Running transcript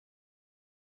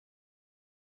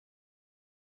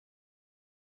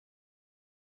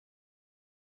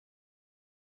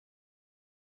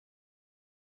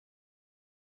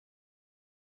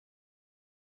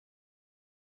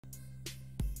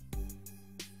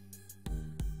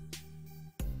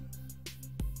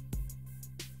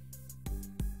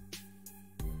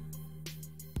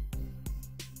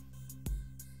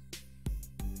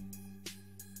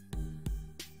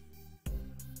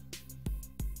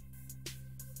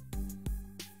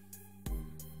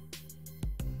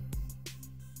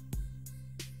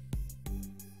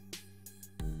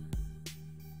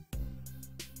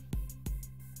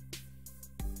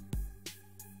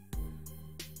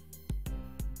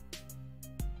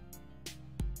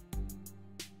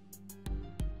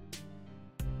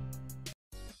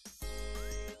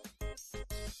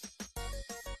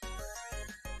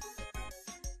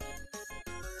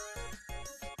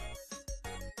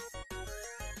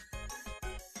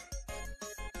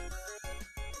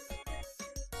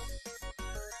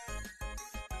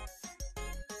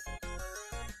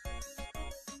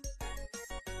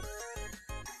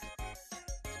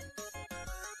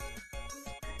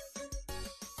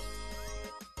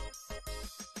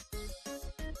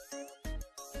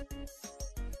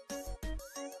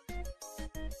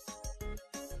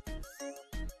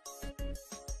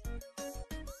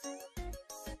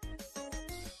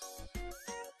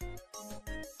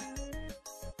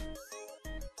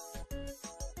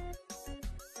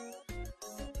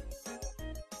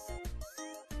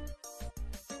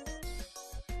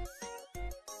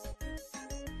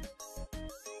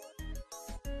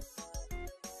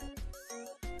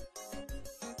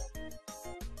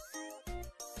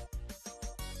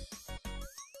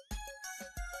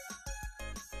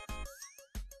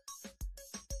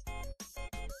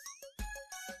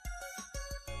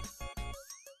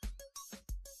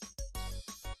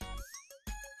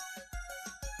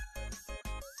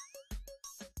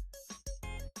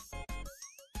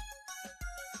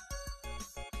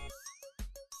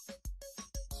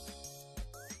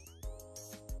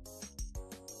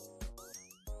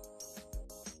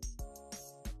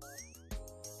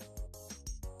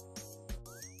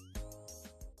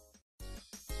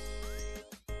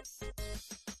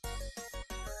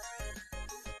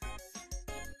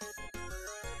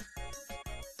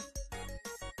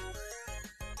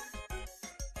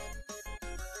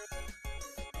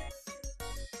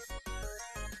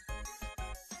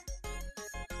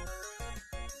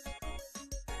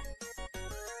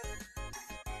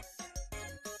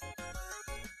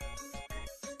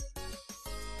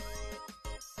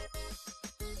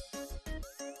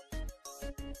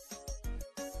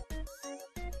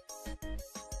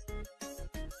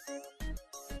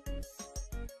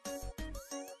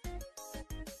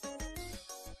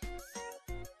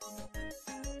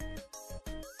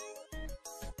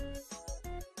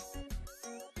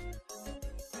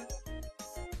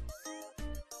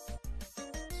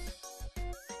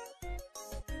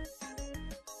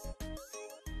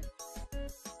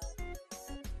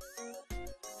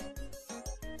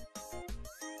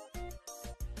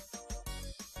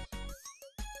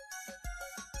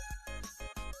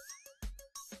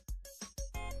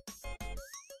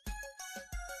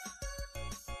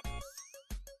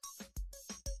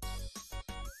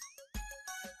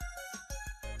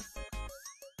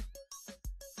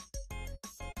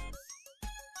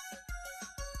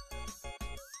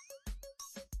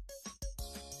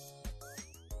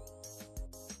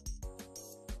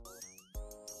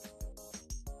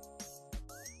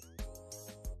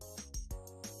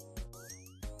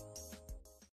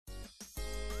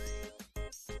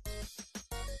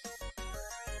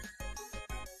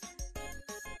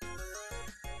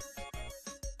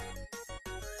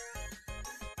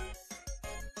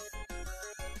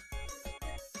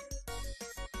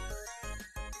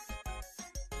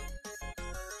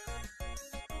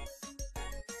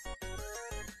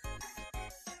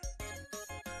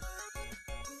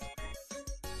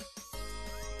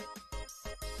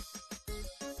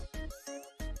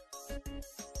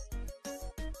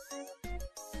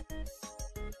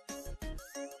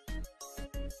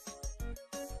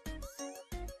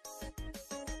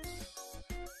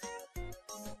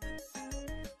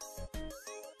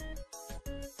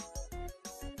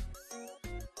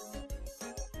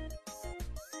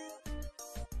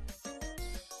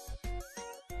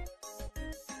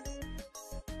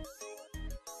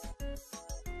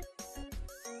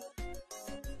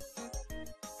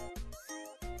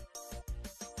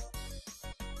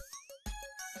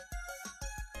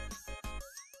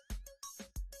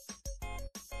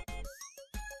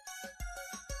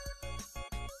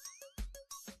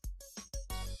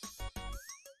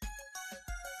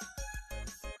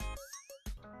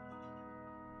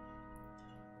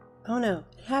Oh no,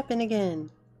 it happened again.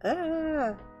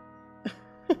 Ah.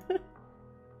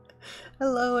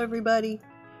 Hello everybody.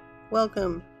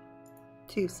 Welcome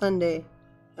to Sunday,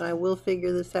 and I will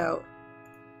figure this out.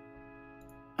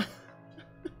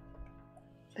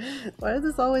 Why does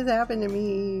this always happen to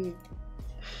me?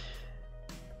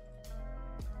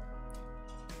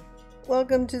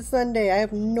 Welcome to Sunday. I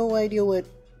have no idea what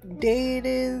day it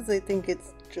is. I think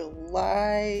it's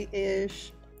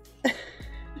July-ish.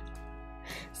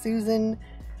 Susan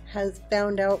has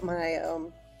found out my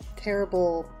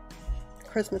terrible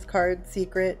Christmas card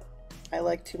secret. I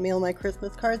like to mail my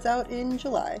Christmas cards out in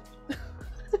July.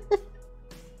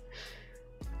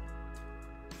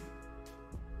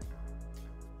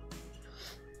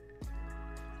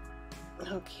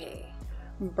 Okay.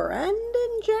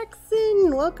 Brandon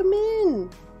Jackson, welcome in.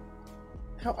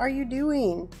 How are you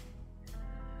doing?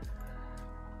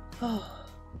 Oh,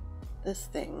 this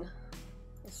thing.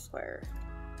 I swear.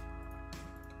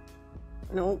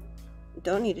 Nope,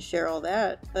 don't need to share all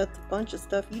that. That's a bunch of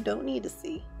stuff you don't need to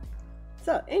see.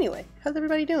 So, anyway, how's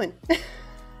everybody doing?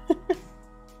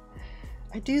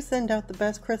 I do send out the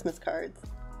best Christmas cards.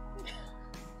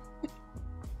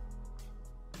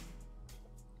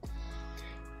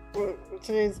 Well,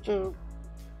 today's July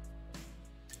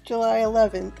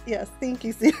 11th. Yes, thank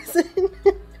you, Susan.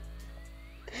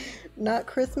 Not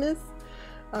Christmas.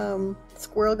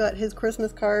 Squirrel got his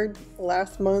Christmas card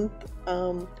last month.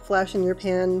 Flash in your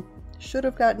pan should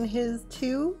have gotten his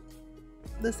too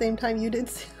the same time you did,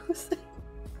 Susan.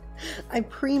 I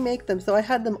pre-make them, so I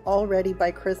had them all ready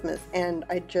by Christmas, and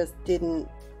I just didn't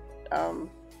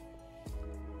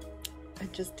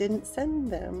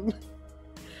send them.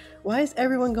 Why is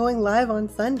everyone going live on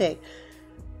Sunday?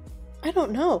 I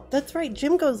don't know. That's right,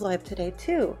 Jim goes live today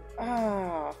too.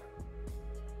 Ah.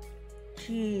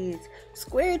 Jeez.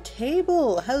 Square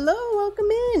Table. Hello,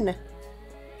 welcome in.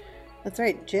 That's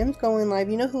right, Jim's going live.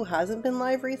 You know who hasn't been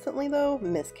live recently though?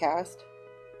 Miscast.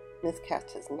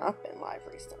 Miscast has not been live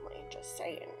recently, just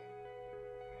saying.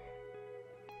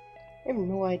 I have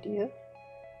no idea.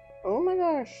 Oh my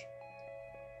gosh.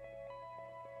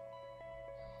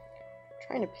 I'm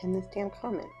trying to pin this damn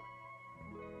comment.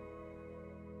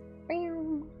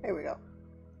 Bam. There we go.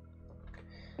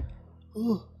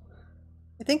 Ooh.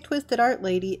 I think Twisted Art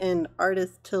Lady and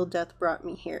Artist Till Death brought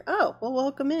me here. Oh, well,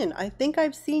 welcome in. I think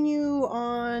I've seen you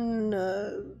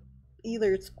on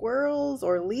either Squirrel's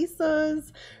or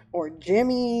Lisa's or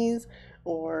Jimmy's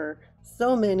or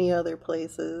so many other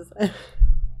places.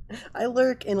 I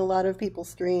lurk in a lot of people's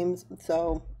streams,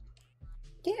 so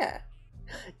yeah.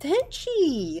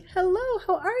 Tenchi! Hello,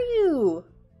 how are you?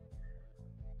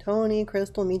 Tony,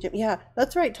 Crystal, me, Jim. Yeah,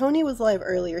 that's right. Tony was live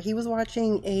earlier. He was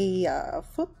watching a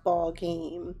football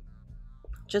game.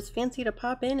 Just fancy to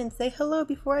pop in and say hello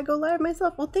before I go live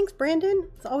myself. Well, thanks,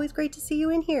 Brandon. It's always great to see you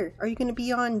in here. Are you going to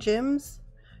be on Jim's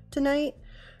tonight?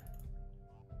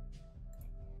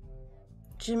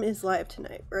 Jim is live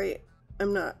tonight, right?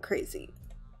 I'm not crazy.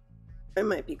 I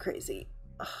might be crazy.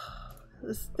 Oh,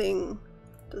 this thing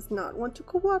does not want to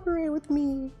cooperate with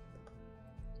me.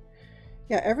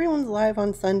 Yeah, everyone's live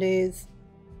on Sundays.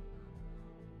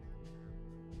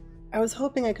 I was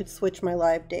hoping I could switch my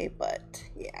live day, but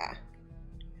yeah.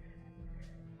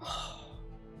 Oh,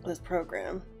 this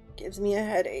program gives me a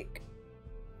headache.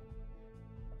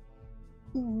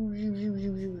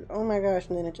 Oh my gosh,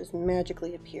 and then it just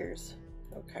magically appears.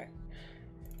 Okay.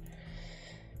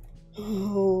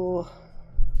 Oh.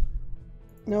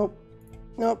 Nope.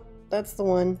 Nope. That's the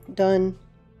one. Done.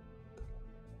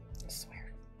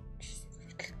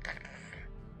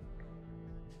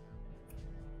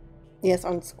 Yes,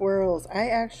 on Squirrels. I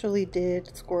actually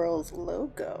did Squirrels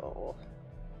logo.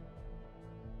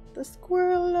 The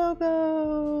squirrel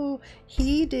logo.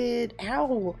 He did.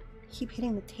 Ow! I keep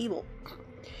hitting the table.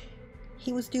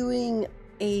 He was doing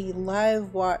a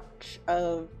live watch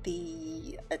of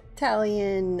the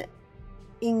Italian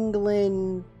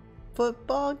England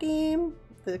football game.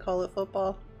 Do they call it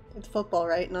football? It's football,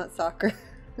 right? Not soccer.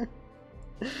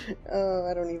 Oh,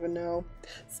 I don't even know.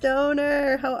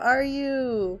 Stoner, how are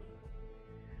you?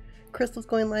 Crystal's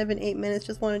going live in 8 minutes.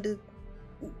 Just wanted to,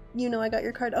 I got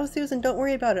your card. Oh, Susan, don't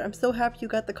worry about it. I'm so happy you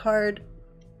got the card.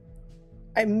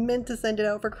 I meant to send it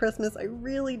out for Christmas. I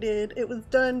really did. It was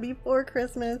done before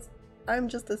Christmas. I'm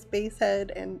just a space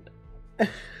head, and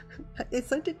I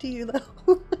sent it to you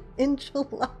though in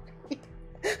July.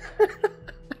 I'm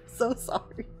so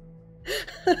sorry.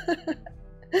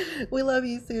 We love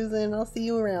you, Susan. I'll see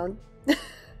you around.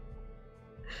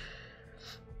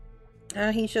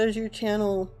 He shows your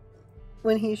channel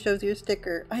when he shows your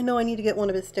sticker. I know I need to get one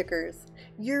of his stickers.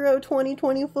 Euro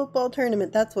 2020 football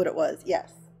tournament. That's what it was.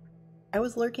 Yes. I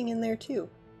was lurking in there too.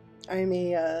 I'm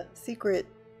a secret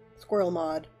squirrel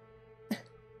mod.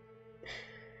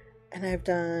 And I've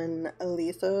done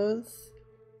Aliso's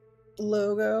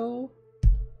logo.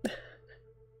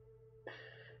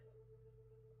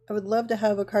 I would love to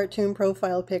have a cartoon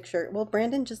profile picture. Well,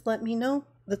 Brandon, just let me know.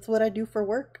 That's what I do for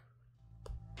work.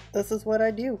 This is what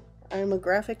I do. I'm a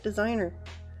graphic designer.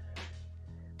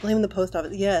 Blame the post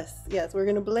office. Yes, we're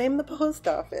gonna blame the post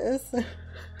office.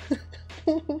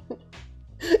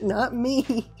 Not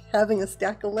me having a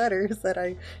stack of letters that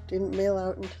I didn't mail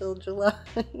out until July.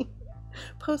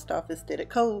 Post office did it.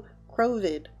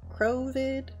 COVID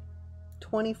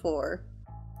 24.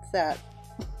 It's that.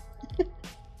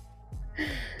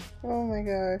 Oh my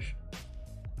gosh.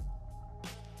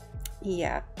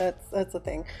 Yeah, that's the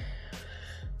thing.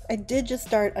 I did just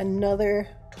start another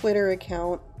Twitter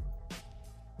account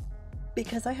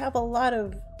because I have a lot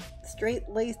of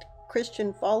straight-laced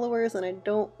Christian followers and I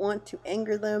don't want to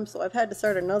anger them, so I've had to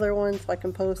start another one so I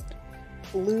can post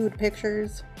lewd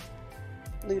pictures.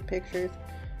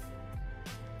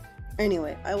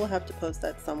 Anyway, I will have to post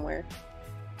that somewhere.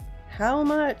 How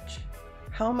much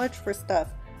for stuff?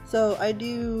 So I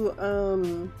do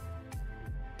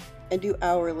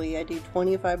hourly. I do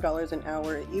 $25 an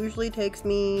hour. It usually takes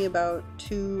me about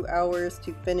 2 hours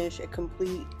to finish a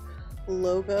complete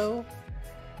logo.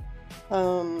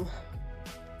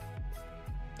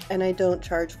 And I don't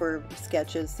charge for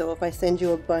sketches, so if I send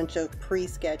you a bunch of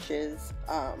pre-sketches,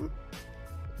 let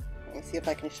me see if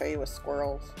I can show you a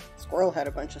squirrel. Squirrel had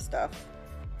a bunch of stuff.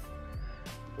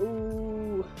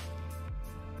 Ooh.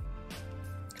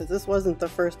 Because this wasn't the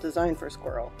first design for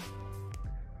Squirrel.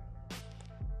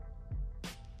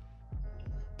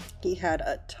 He had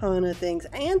a ton of things.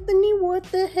 Anthony, what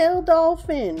the hell,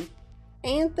 dolphin?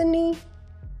 Anthony?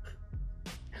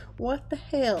 What the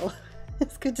hell?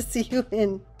 It's good to see you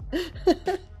in.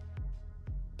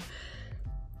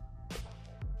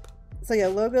 So yeah,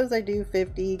 logos I do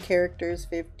 50, characters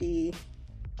 50.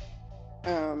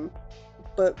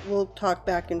 But we'll talk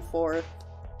back and forth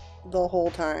the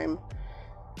whole time.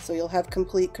 So you'll have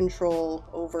complete control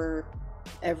over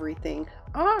everything.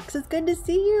 Ox, it's good to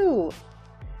see you!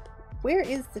 Where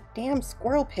is the damn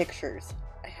squirrel pictures?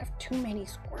 I have too many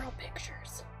squirrel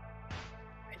pictures.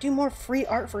 I do more free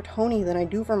art for Tony than I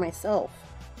do for myself.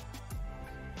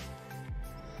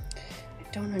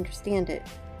 I don't understand it.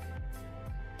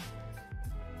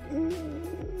 I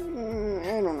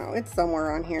don't know. It's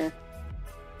somewhere on here.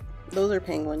 Those are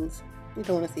penguins. You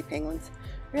don't want to see penguins.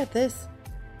 Look at this.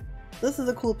 This is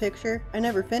a cool picture. I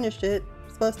never finished it.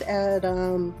 I'm supposed to add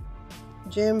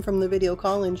Jim from the video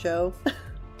call-in show.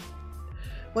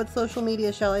 What social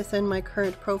media shall I send my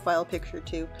current profile picture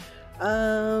to?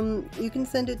 You can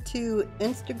send it to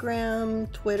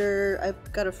Instagram, Twitter.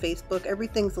 I've got a Facebook.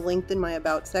 Everything's linked in my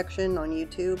About section on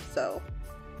YouTube, so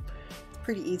it's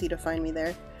pretty easy to find me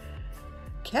there.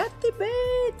 Kathy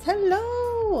Bates,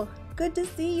 hello! Good to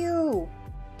see you!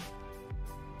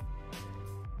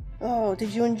 Oh, did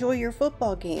you enjoy your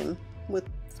football game with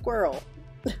Squirrel?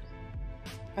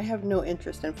 I have no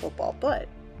interest in football, but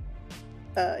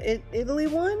Italy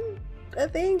won, I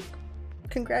think.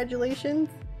 Congratulations.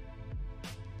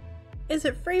 Is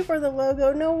it free for the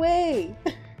logo? No way!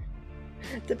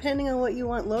 Depending on what you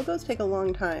want, logos take a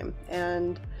long time,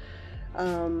 and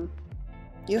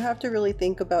you have to really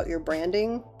think about your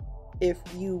branding if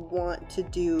you want to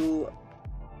do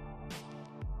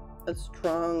a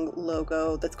strong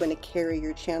logo that's going to carry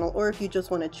your channel, or if you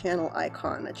just want a channel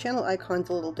icon. A channel icon's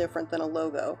a little different than a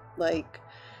logo. Like,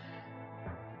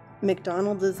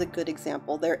 McDonald's is a good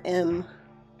example. Their M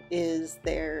is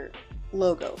their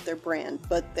logo, their brand,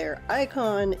 but their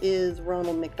icon is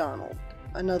Ronald McDonald,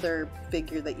 another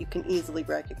figure that you can easily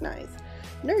recognize.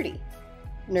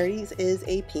 Nerdy's is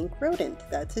a pink rodent.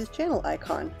 That's his channel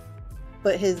icon,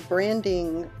 but his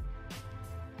branding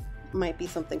might be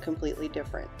something completely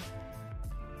different.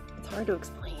 It's hard to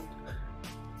explain.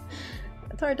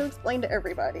 It's hard to explain to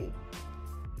everybody.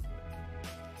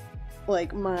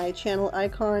 Like, my channel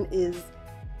icon is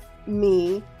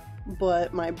me,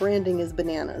 but my branding is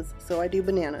bananas, so I do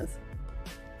bananas.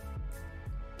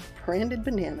 Branded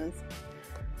bananas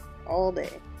all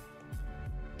day.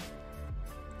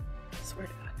 I swear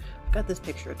to God. I've got this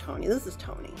picture of Tony. This is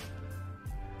Tony.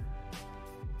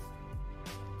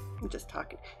 I'm just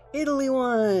talking. Italy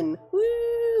won!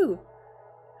 Woo!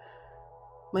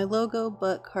 My logo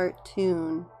but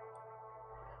cartoon.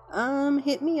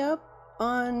 Hit me up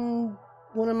on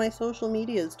one of my social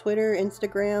medias, Twitter,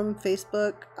 Instagram,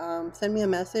 Facebook. Send me a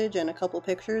message and a couple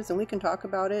pictures and we can talk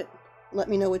about it. Let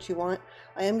me know what you want.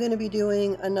 I am going to be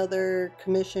doing another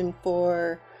commission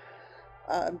for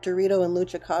Dorito and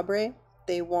Lucha Cabre.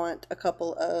 They want a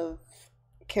couple of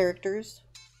characters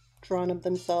drawn of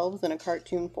themselves in a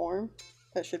cartoon form.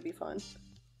 That should be fun.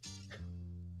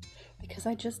 Because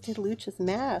I just did Lucha's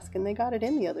mask and they got it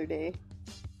in the other day.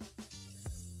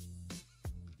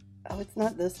 Oh, it's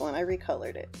not this one. I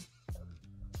recolored it.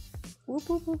 Whoop,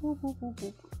 whoop, whoop, whoop, whoop,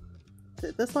 whoop. Is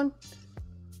it this one?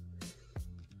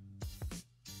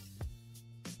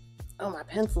 Oh, my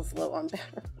pencil's low on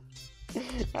battery.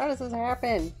 How does this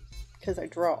happen? Because I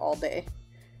draw all day.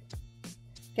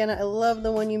 Ganna, I love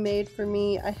the one you made for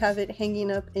me. I have it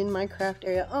hanging up in my craft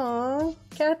area. Aww,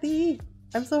 Kathy,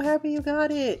 I'm so happy you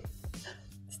got it.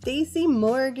 Stacy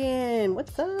Morgan,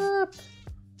 what's up?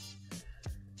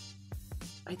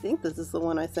 I think this is the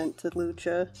one I sent to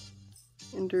Lucha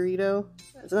and Dorito.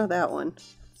 It's not that one.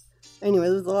 Anyway,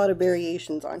 there's a lot of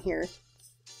variations on here.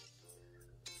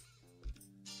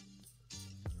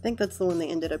 I think that's the one they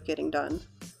ended up getting done.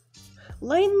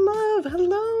 Light and Love,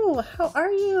 hello, how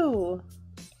are you?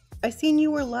 I seen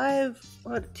you were live,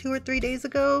 what, 2 or 3 days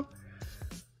ago?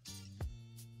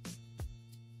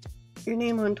 Your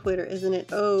name on Twitter, isn't it?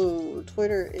 Oh,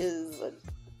 Twitter is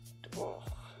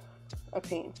a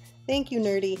pain. Thank you,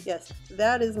 Nerdy. Yes,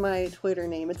 that is my Twitter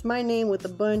name. It's my name with a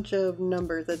bunch of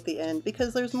numbers at the end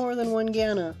because there's more than one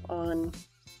Ganna on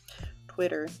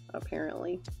Twitter,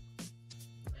 apparently.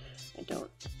 I don't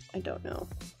know.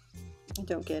 I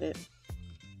don't get it.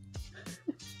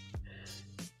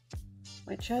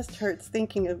 My chest hurts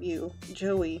thinking of you.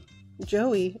 Joey.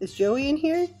 Joey? Is Joey in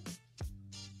here?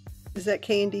 Is that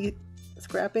K&D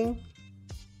scrapping?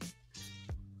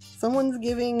 Someone's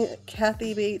giving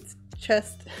Kathy Bates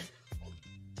chest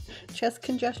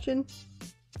congestion?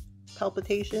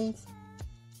 Palpitations?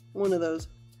 One of those.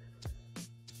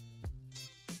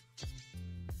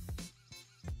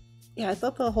 Yeah, I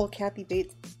thought the whole Kathy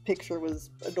Bates picture was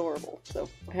adorable, so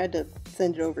I had to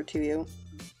send it over to you.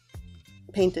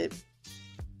 Paint it.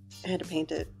 I had to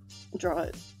paint it, draw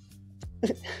it,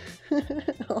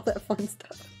 all that fun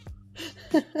stuff.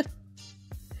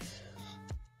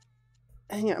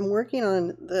 And yeah, I'm working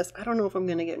on this. I don't know if I'm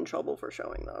going to get in trouble for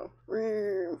showing though.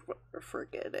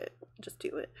 Forget it. Just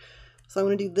do it. So I'm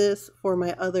going to do this for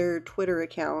my other Twitter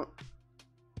account.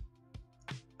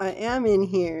 I am in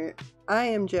here. I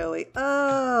am Joey.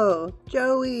 Oh,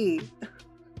 Joey.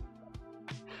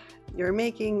 You're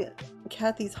making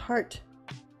Kathy's heart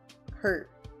hurt.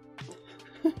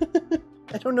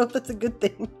 I don't know if that's a good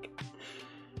thing.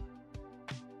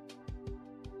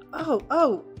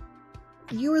 Oh,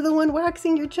 you were the one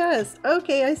waxing your chest.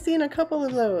 Okay, I've seen a couple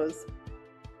of those.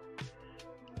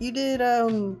 You did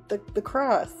the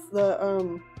cross,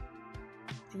 the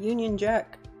Union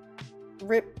Jack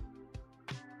rip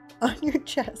on your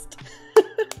chest.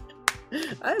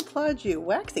 I applaud you.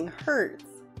 Waxing hurts.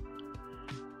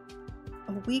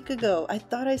 A week ago, I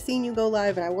thought I seen you go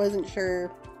live and I wasn't sure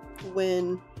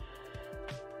when.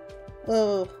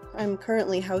 Oh, I'm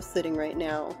currently house sitting right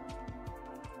now.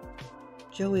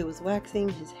 Joey was waxing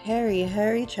his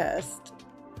hairy chest.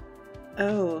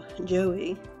 Oh,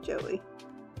 Joey.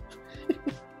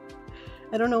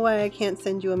 I don't know why I can't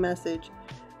send you a message.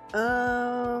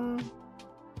 Do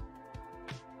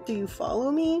you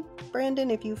follow me, Brandon?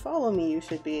 If you follow me, you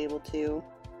should be able to.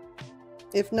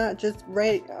 If not, just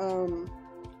write,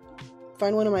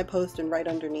 find one of my posts and write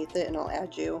underneath it and I'll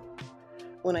add you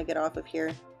when I get off of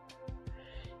here.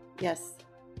 Yes.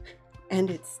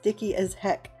 And it's sticky as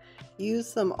heck. Use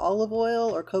some olive oil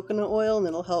or coconut oil and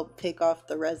it'll help take off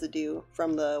the residue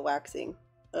from the waxing.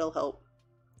 It'll help.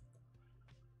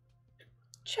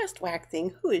 Chest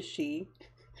waxing? Who is she?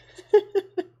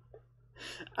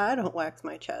 I don't wax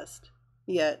my chest.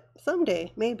 Yet.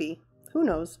 Someday, maybe. Who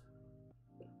knows?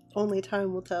 Only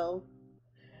time will tell.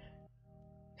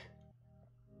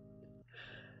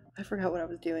 I forgot what I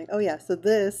was doing. Oh yeah, so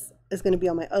this is going to be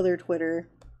on my other Twitter.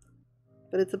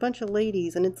 But it's a bunch of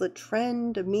ladies, and it's a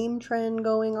trend, a meme trend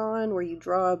going on, where you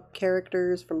draw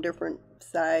characters from different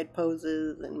side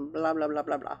poses and blah blah blah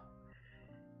blah blah.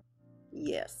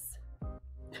 Yes.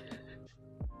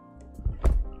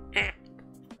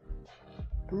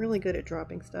 I'm really good at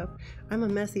dropping stuff. I'm a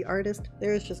messy artist.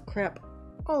 There is just crap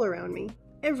all around me.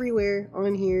 Everywhere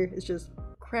on here is just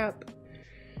crap.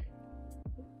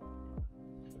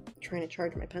 I'm trying to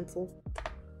charge my pencil.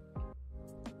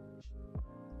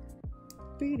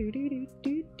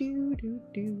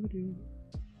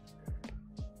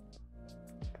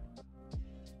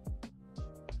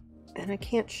 And I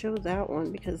can't show that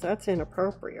one because that's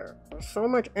inappropriate. There's so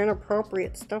much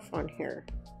inappropriate stuff on here.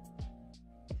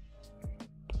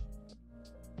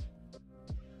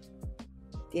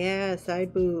 Yeah,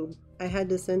 side boob. I had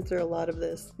to censor a lot of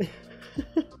this.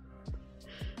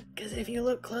 Because if you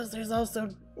look close, there's also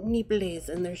nipples,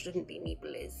 and there shouldn't be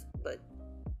nipples, but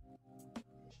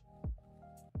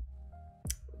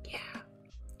yeah.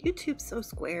 YouTube's so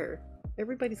square.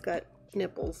 Everybody's got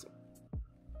nipples.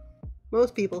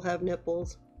 Most people have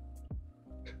nipples.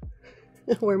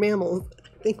 We're mammals.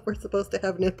 I think we're supposed to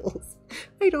have nipples.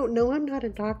 I don't know. I'm not a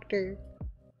doctor.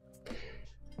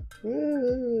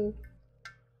 Ooh.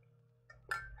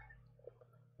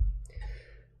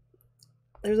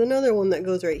 There's another one that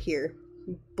goes right here,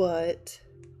 but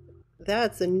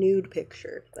that's a nude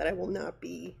picture that I will not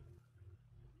be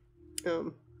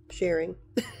sharing.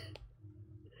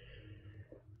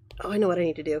 Oh, I know what I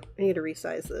need to do. I need to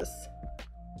resize this.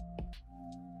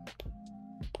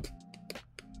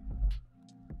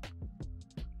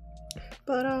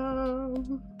 But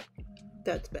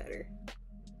that's better.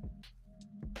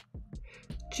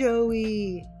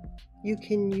 Joey, you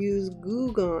can use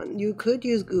Goo Gone. You could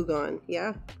use Goo Gone.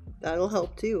 Yeah, that'll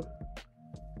help too.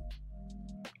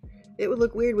 It would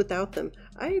look weird without them.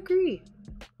 I agree.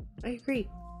 I agree.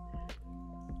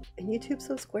 And YouTube's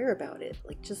so square about it.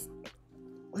 Like, just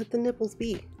let the nipples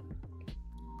be.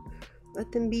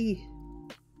 Let them be.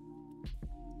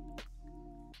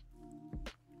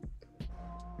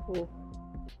 Oh.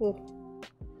 Oh.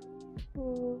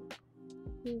 Oh.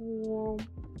 Oh.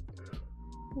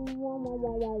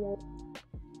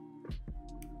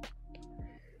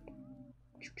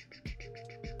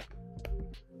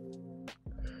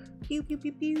 Pew pew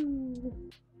pew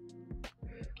pew.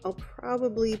 I'll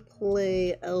probably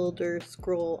play Elder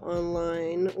Scroll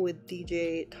Online with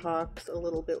DJ Talks a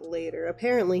little bit later.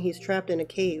 Apparently he's trapped in a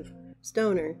cave.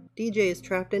 Stoner, DJ is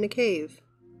trapped in a cave.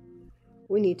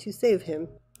 We need to save him.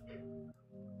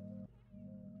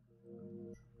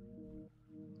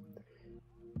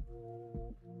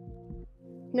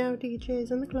 Now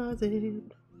DJ's in the closet.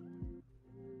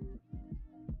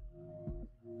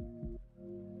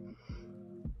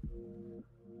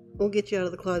 We'll get you out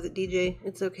of the closet, DJ.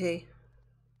 It's okay.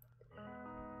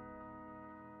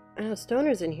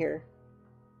 Stoner's in here.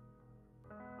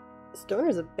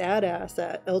 Stoner's a badass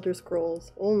at Elder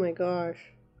Scrolls. Oh my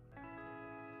gosh.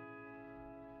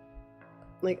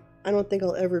 Like, I don't think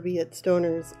I'll ever be at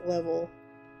Stoner's level.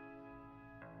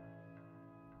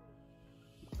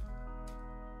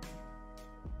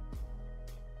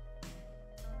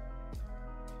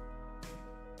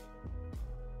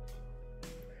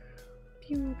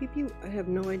 Pew, pew, pew. I have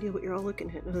no idea what you're all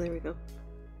looking at. Oh, there we go.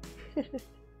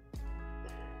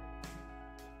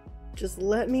 Just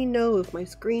let me know if my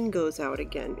screen goes out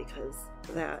again, because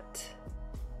that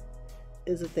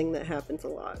is a thing that happens a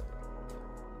lot.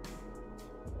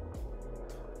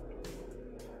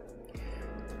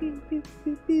 Pew, pew,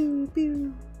 pew, pew,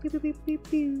 pew. Pew, pew, pew, pew,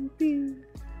 pew, pew.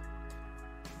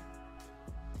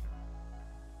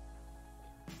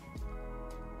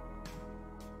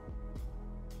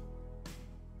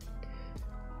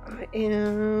 I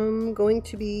am going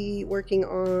to be working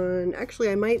on, actually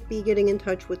I might be getting in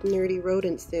touch with Nerdy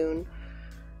Rodent soon.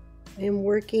 I am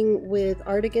working with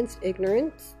Art Against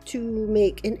Ignorance to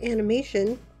make an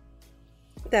animation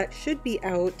that should be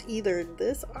out either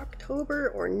this October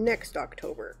or next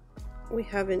October. We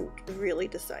haven't really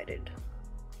decided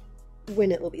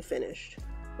when it will be finished,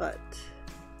 but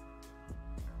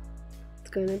it's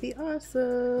gonna be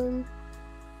awesome.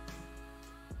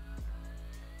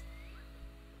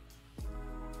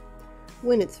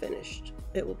 When it's finished,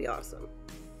 it will be awesome.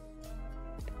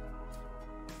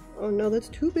 Oh no, that's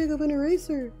too big of an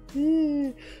eraser.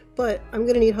 But I'm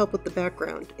gonna need help with the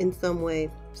background in some way.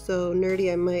 So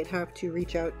Nerdy, I might have to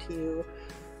reach out to you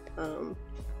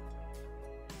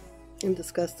and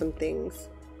discuss some things.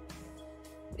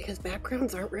 Because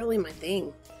backgrounds aren't really my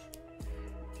thing.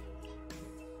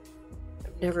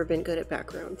 I've never been good at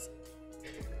backgrounds.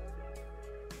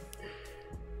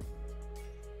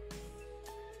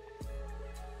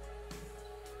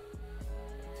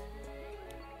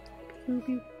 Pew,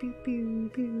 pew, pew,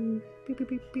 pew, pew, pew,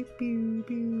 pew, pew, pew,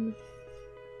 pew.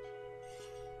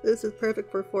 This is perfect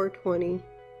for 420.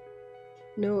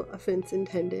 No offense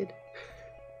intended.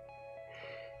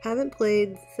 Haven't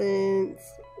played since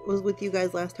was with you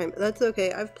guys last time. That's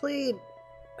okay.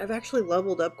 I've actually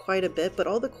leveled up quite a bit, but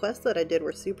all the quests that I did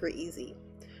were super easy.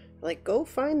 Like, go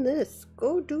find this,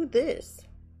 go do this.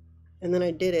 And then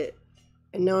I did it.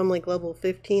 And now I'm like level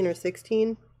 15 or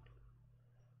 16.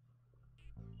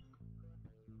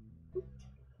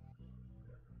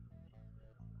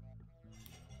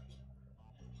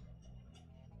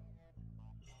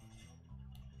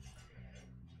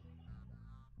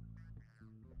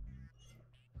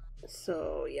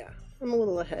 So yeah, I'm a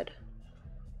little ahead.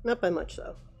 Not by much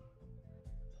though.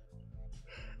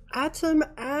 Atom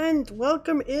Ant,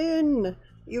 welcome in!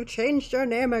 You've changed your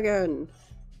name again.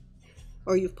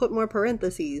 Or you've put more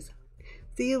parentheses.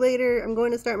 See you later. I'm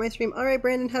going to start my stream. Alright,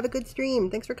 Brandon, have a good stream.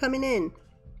 Thanks for coming in.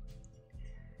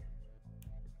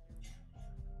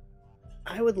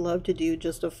 I would love to do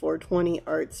just a 420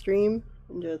 art stream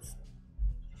and just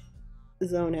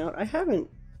zone out. I haven't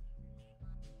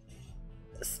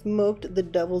smoked the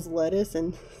devil's lettuce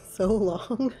in so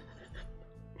long.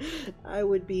 I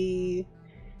would be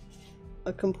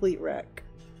a complete wreck.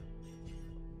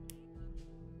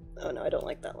 Oh no, I don't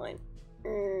like that line.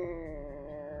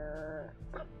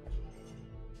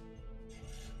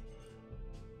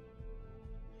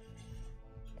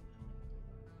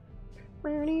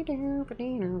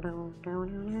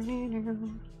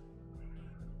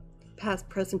 Past,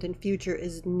 present, and future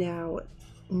is now,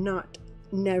 not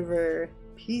never.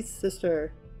 Peace,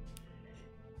 sister.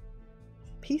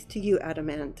 Peace to you,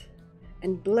 Adamant,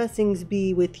 and blessings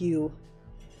be with you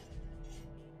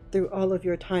through all of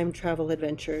your time travel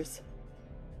adventures.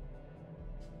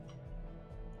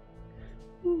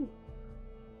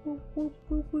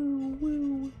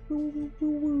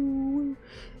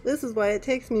 This is why it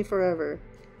takes me forever.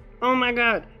 Oh my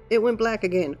god, it went black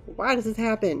again. Why does this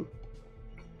happen?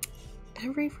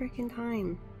 Every freaking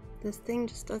time. This thing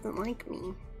just doesn't like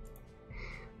me.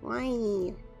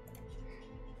 Why?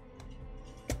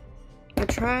 I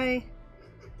try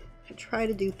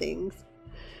to do things.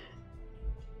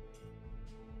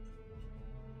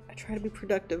 I try to be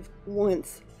productive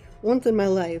once in my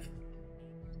life.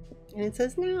 And it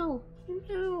says, no.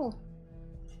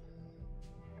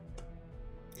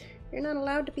 You're not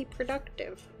allowed to be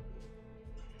productive.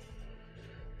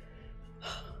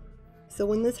 So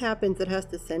when this happens, it has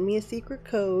to send me a secret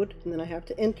code, and then I have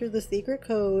to enter the secret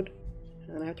code,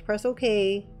 and then I have to press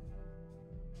OK.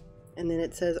 And then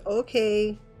it says,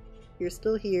 okay, you're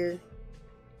still here.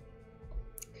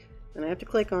 And I have to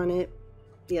click on it.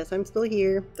 Yes, I'm still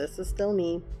here. This is still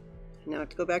me. Now I have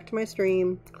to go back to my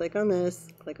stream, click on this,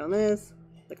 click on this,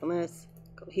 click on this,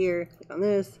 go here, click on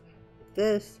this,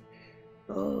 this.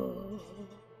 Oh,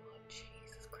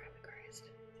 Jesus Christ.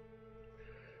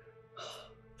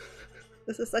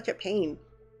 This is such a pain.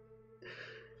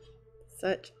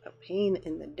 Such a pain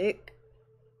in the dick.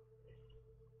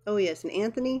 Oh yes, and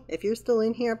Anthony, if you're still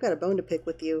in here, I've got a bone to pick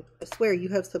with you. I swear you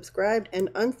have subscribed and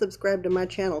unsubscribed to my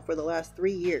channel for the last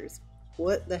 3 years.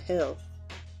 What the hell?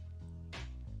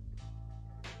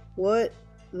 What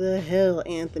the hell,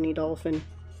 Anthony Dolphin?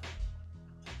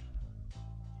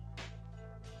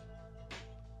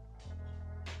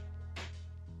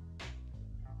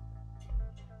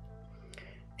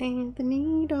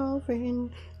 Anthony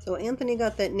Dolphin. So Anthony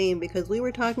got that name because we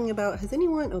were talking about, has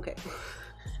anyone, okay.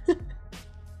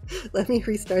 Let me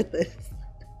restart this.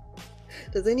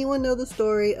 Does anyone know the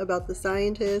story about the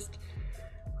scientist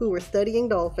who were studying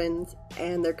dolphins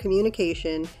and their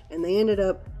communication, and they ended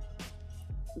up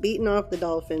beating off the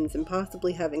dolphins and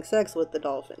possibly having sex with the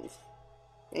dolphins?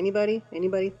 Anybody?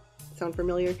 Anybody sound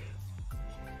familiar?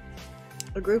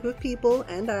 A group of people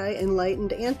and I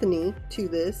enlightened Anthony to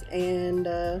this,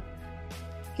 and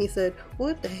he said,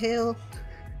 what the hell?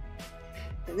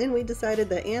 And then we decided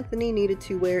that Anthony needed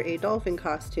to wear a dolphin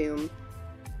costume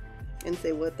and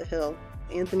say, what the hell?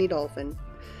 Anthony Dolphin.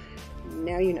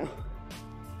 Now you know.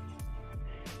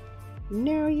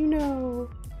 Now you know.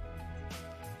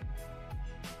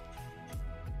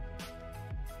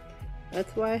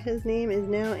 That's why his name is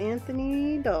now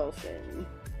Anthony Dolphin.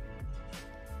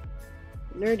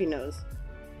 Nerdy knows.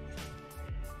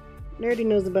 Nerdy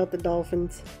knows about the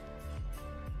dolphins.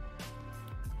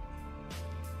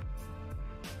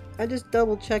 I just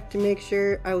double checked to make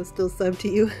sure I was still subbed to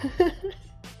you.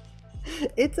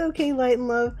 It's okay, Light and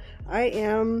Love. I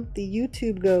am the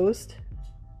YouTube ghost.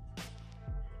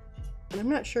 And I'm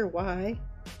not sure why.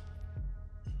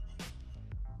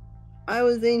 I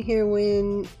was in here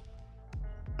when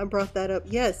I brought that up.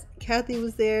 Yes, Kathy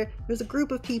was there. There was a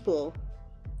group of people.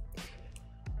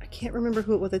 I can't remember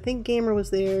who it was. I think Gamer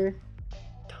was there.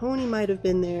 Tony might have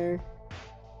been there.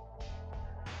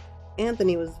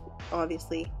 Anthony was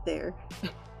obviously there.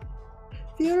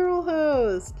 Funeral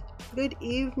host, good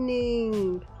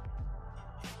evening.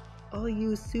 All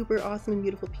you super awesome and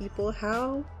beautiful people,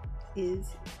 how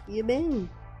is you been?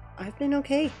 I've been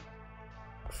okay.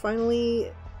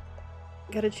 Finally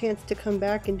got a chance to come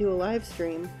back and do a live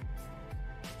stream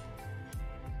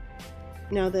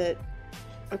now that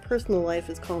my personal life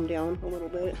has calmed down a little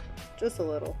bit, just a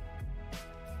little,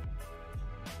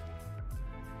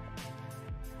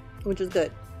 which is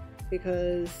good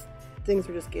because things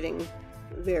are just getting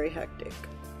very hectic.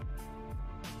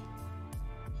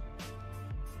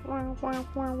 Wow, wow,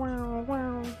 wow, wow,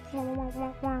 wow.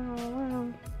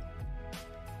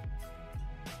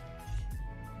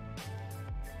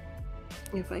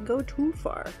 if I go too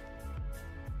far.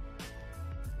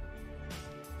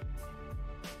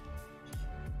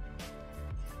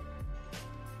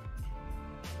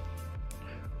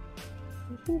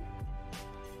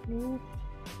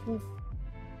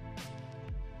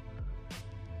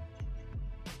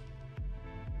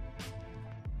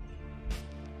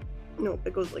 Nope,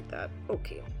 it goes like that.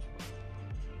 Okay.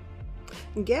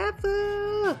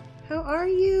 Gaffa! How are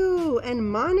you? And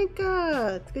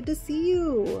Monica! It's good to see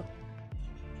you.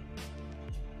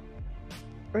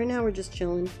 Right now we're just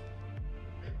chilling.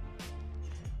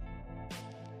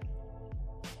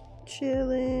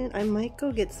 Chilling. I might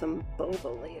go get some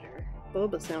boba later.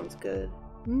 Boba sounds good.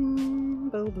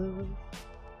 Boba.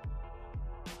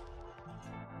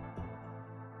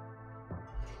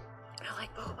 I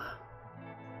like boba.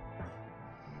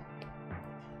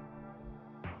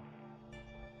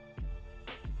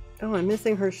 Oh, I'm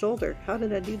missing her shoulder. How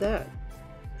did I do that?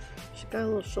 She got a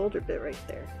little shoulder bit right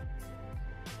there.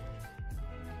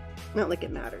 Not like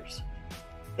it matters.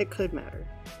 It could matter.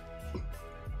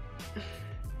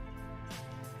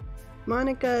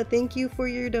 Monica, thank you for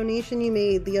your donation you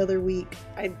made the other week.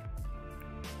 I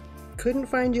couldn't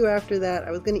find you after that.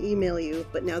 I was going to email you,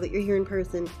 but now that you're here in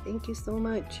person, thank you so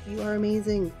much. You are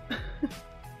amazing.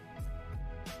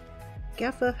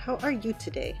 Gaffa, how are you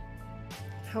today?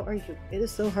 How are you? It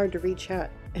is so hard to read chat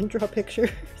and draw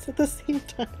pictures at the same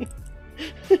time.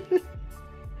 I'm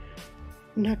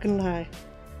not gonna lie.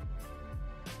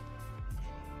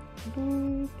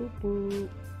 Boo, boo, boo.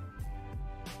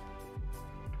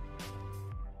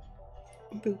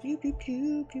 Boo, boo, boo,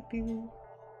 boo, boo, boo.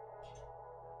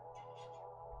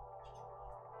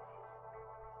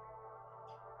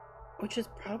 Which is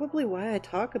probably why I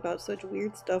talk about such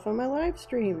weird stuff on my live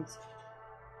streams.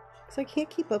 Because I can't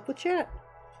keep up with chat.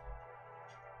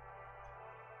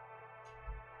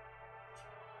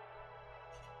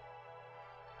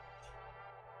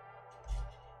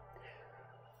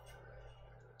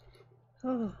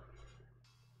 Oh.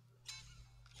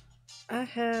 I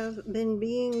have been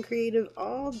being creative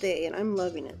all day and I'm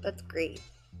loving it. That's great.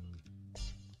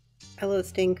 I love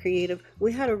staying creative.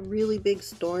 We had a really big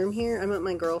storm here. I'm at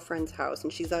my girlfriend's house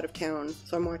and she's out of town,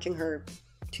 so I'm watching her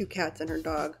 2 cats and her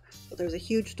dog. But there was a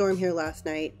huge storm here last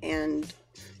night and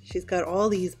she's got all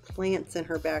these plants in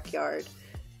her backyard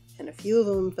and a few of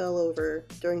them fell over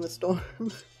during the storm.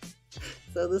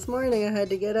 So this morning I had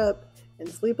to get up and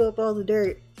sweep up all the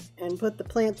dirt and put the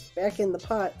plants back in the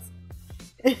pots.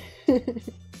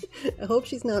 I hope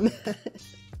she's not mad.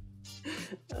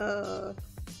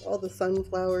 All the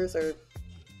sunflowers are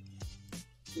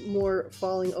more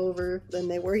falling over than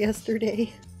they were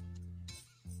yesterday.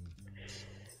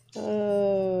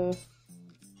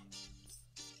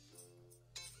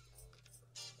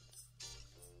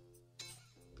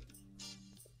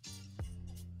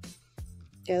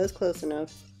 Yeah, that's close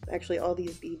enough. Actually, all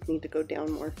these beads need to go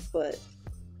down more, but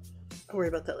I'll worry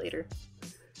about that later.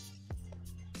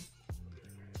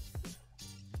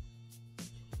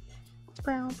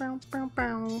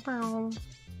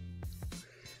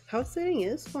 House sitting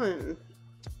is fun.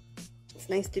 It's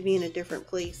nice to be in a different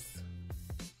place.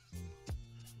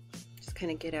 Just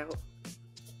kind of get out.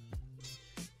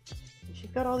 And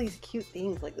she's got all these cute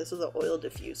things, like this is an oil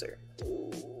diffuser.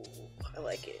 Ooh, I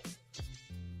like it.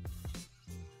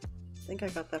 I think I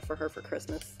got that for her for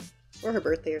Christmas. Or her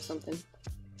birthday or something.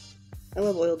 I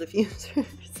love oil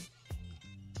diffusers.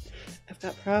 I've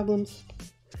got problems.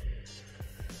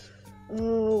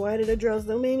 Oh, why did I draw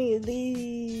so many of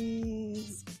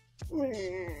these?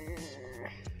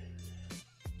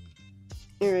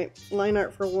 Alright, line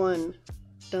art for 1.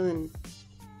 Done.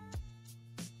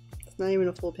 It's not even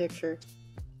a full picture.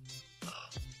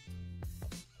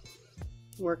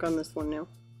 Work on this one now.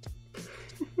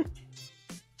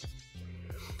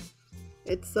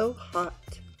 It's so hot.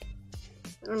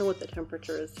 I don't know what the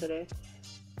temperature is today.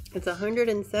 It's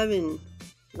 107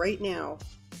 right now.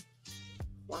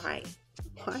 Why?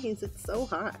 Why is it so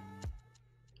hot?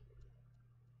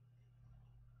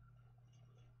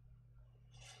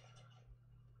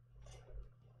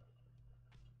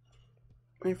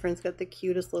 My friend's got the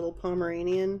cutest little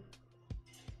Pomeranian.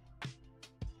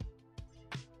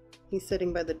 He's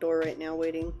sitting by the door right now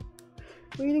waiting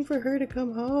for her to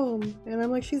come home. And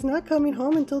I'm like, she's not coming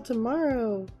home until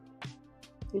tomorrow.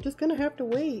 You're just gonna have to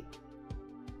wait.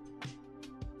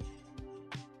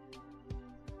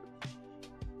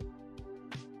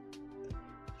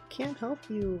 Can't help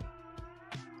you.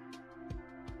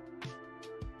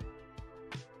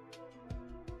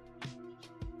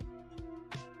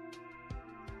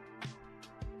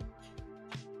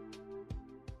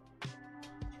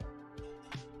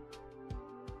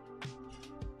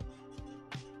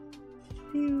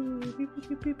 Pew, pew, pew,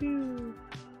 pew, pew, pew.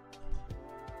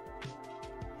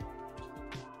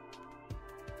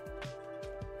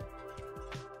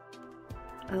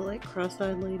 I like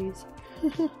cross-eyed ladies.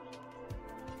 Is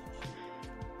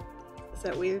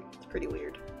that weird? It's pretty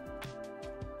weird.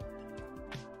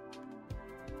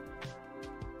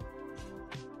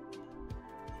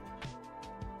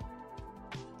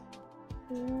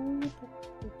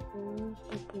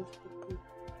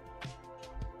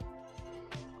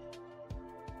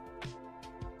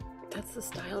 That's the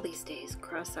style these days,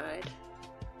 cross-eyed.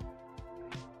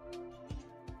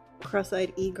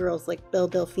 Cross-eyed e-girls like Belle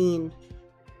Delphine.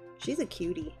 She's a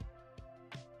cutie.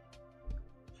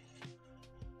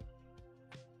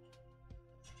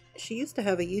 She used to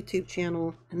have a YouTube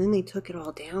channel, and then they took it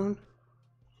all down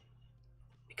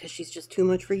because she's just too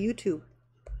much for YouTube.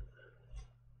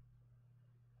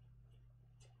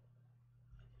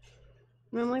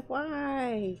 And I'm like,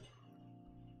 why?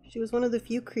 She was one of the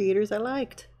few creators I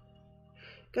liked.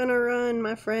 Gonna run,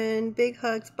 my friend. Big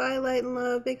hugs. Bye, light and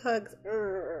love. Big hugs.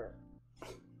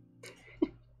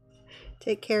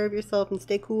 Take care of yourself and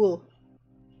stay cool.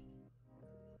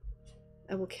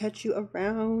 I will catch you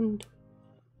around.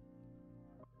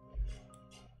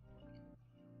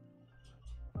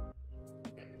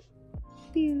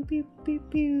 Pew, pew, pew,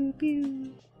 pew,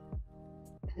 pew.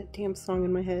 That damn song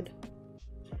in my head.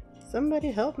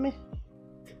 Somebody help me.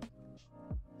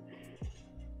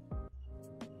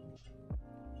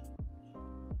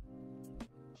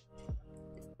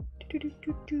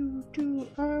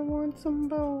 I want some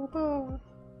boba.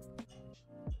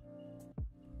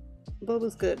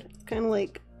 Boba's good. It's kind of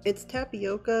like, it's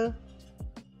tapioca,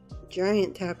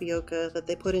 giant tapioca that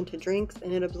they put into drinks,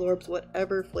 and it absorbs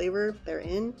whatever flavor they're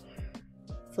in.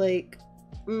 It's like,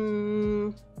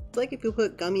 it's like if you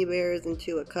put gummy bears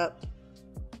into a cup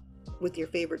with your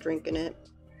favorite drink in it.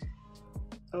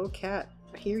 Oh, cat,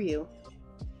 I hear you.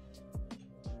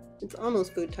 It's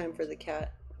almost food time for the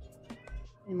cat.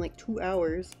 In like 2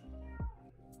 hours.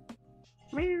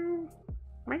 Meow,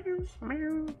 meow,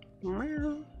 meow,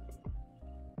 meow.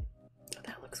 Oh,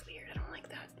 that looks weird. I don't like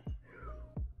that.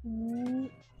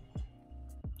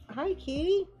 Hi,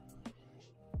 kitty.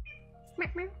 Meow,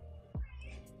 meow,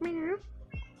 meow.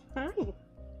 Hi.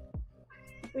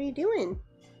 What are you doing?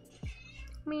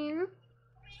 Meow.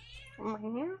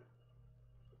 Meow.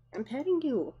 I'm petting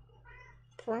you.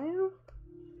 Meow.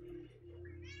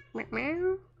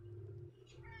 Meow.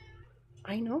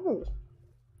 I know.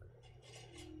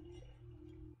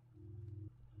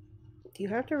 Do you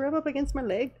have to rub up against my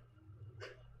leg?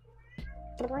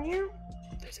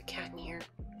 There's a cat in here.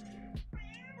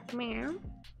 Meow.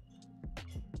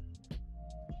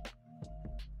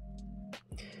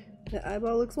 The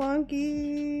eyeball looks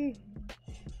wonky.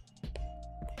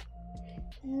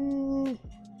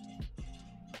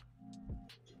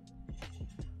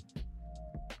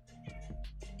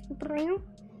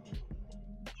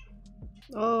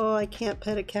 Oh, I can't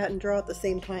pet a cat and draw at the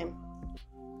same time.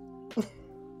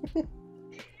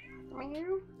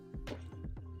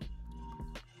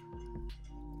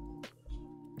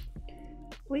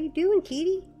 What are you doing,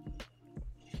 kitty?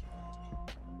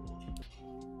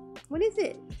 What is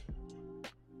it?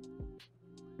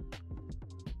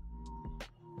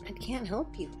 I can't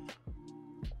help you.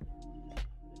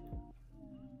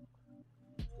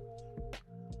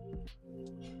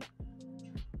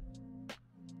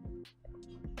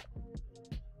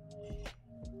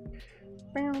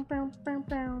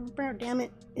 Damn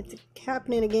it, it's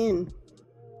happening again.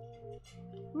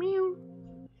 Meow.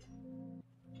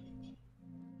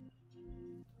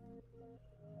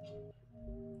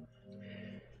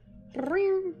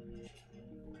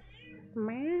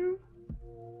 Meow.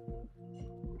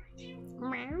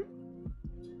 Meow.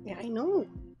 Yeah, I know.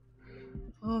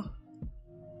 Oh,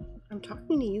 I'm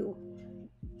talking to you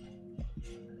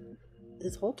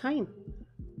this whole time.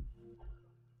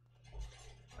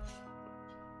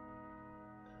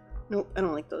 Nope, I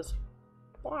don't like those.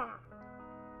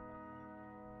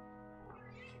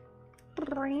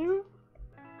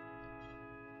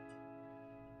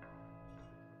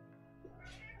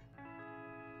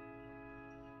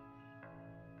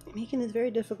 Making this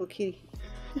very difficult, kitty.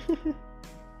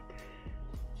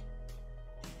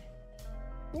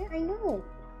 Yeah, I know.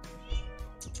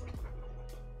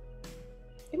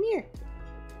 Come here.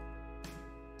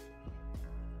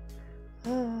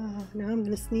 Now I'm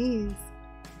gonna sneeze.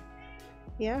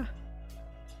 Yeah.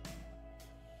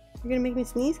 You're gonna make me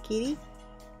sneeze, kitty?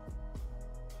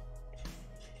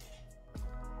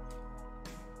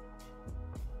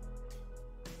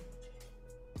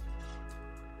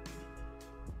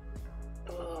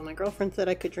 Oh, my girlfriend said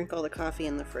I could drink all the coffee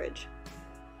in the fridge.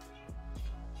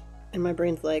 And my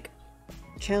brain's like,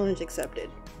 challenge accepted.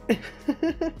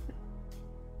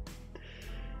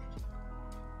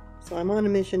 So I'm on a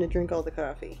mission to drink all the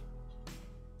coffee.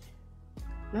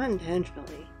 Not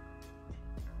intentionally.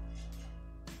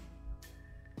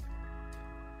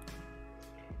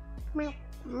 Meow,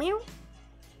 meow.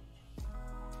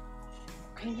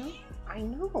 I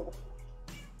know.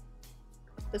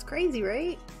 It's crazy,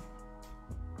 right?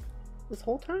 This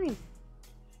whole time.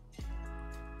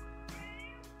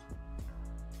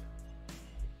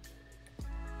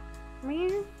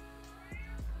 Meow.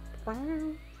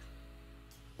 Meow.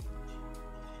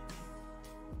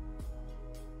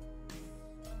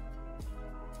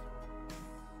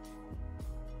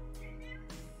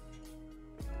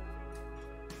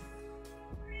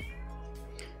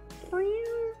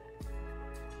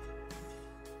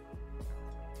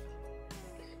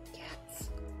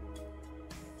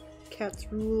 Cats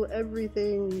rule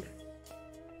everything.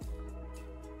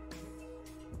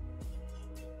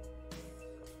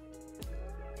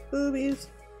 Boobies.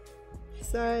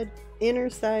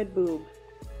 Inner side boob.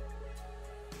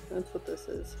 That's what this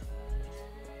is.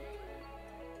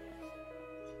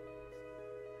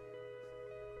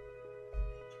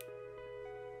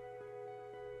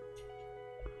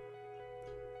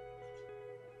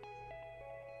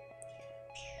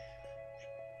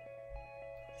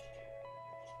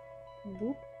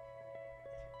 Boop.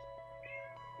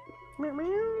 Meow,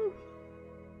 meow.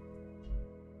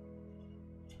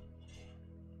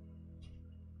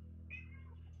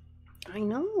 I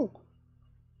know.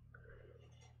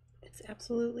 It's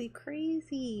absolutely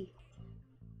crazy.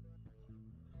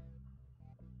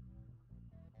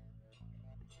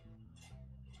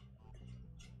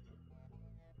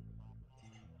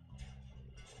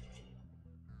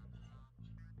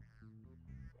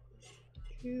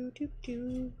 Do do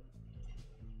do.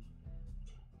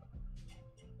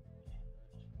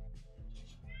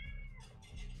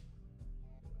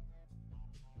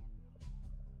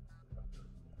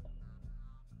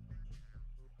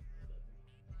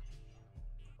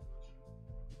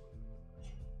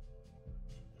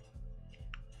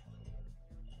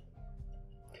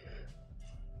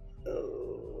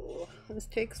 Oh, this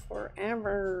takes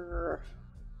forever.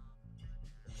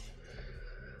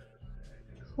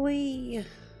 Wait,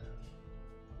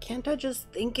 can't I just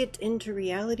think it into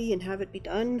reality and have it be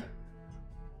done?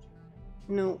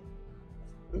 No,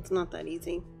 it's not that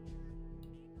easy.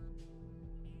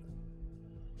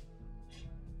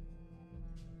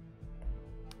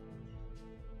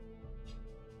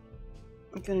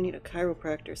 I'm gonna need a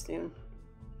chiropractor soon.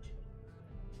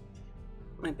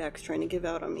 My back's trying to give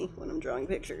out on me when I'm drawing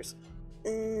pictures.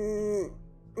 Oh.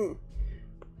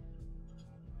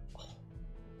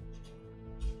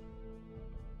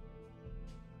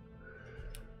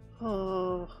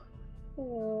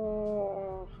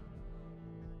 Oh.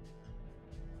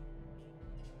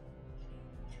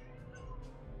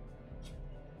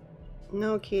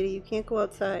 No, Katie, you can't go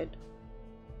outside.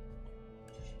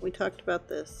 We talked about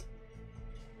this.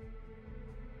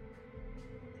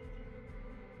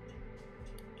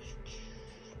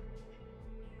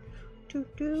 Do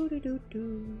do do do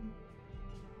do.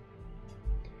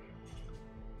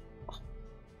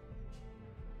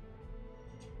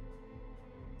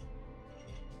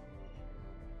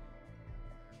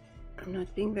 I'm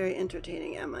not being very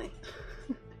entertaining, am I?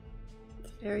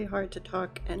 It's very hard to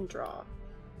talk and draw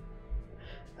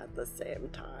at the same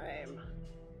time.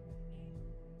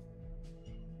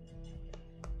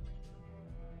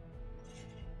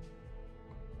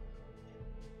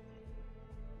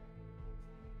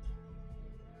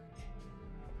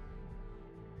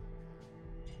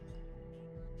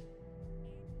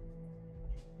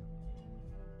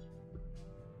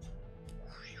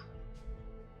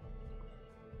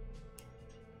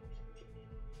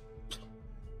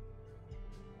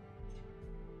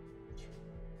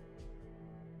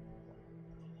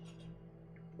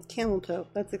 Camel toe,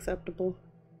 that's acceptable.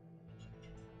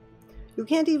 You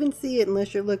can't even see it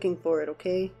unless you're looking for it,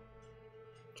 okay?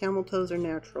 Camel toes are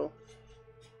natural.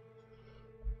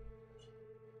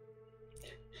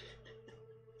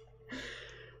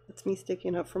 That's me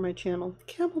sticking up for my channel.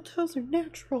 Camel toes are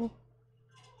natural.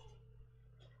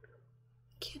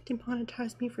 You can't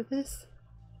demonetize me for this.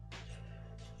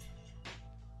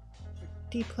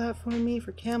 Deplatform me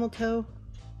for camel toe.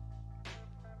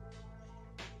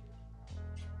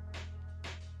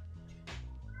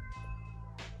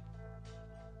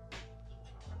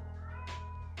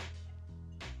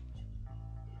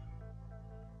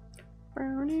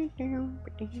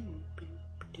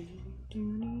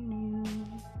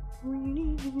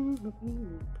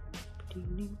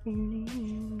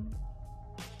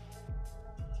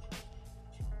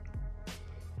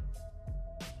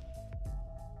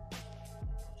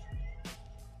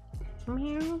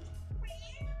 Meow.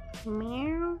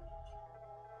 Meow.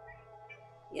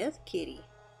 Yes, kitty.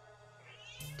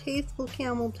 Tasteful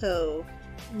camel toe.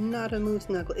 Not a moose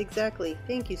knuckle. Exactly.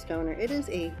 Thank you, Stoner. It is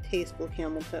a tasteful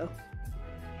camel toe.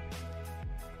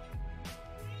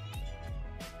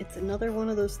 It's another one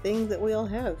of those things that we all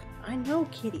have. I know,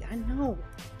 kitty. I know.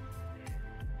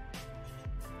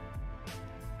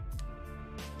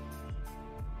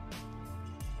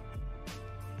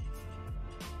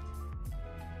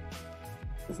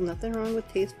 There's nothing wrong with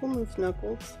tasteful moose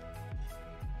knuckles,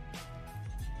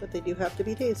 but they do have to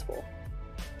be tasteful.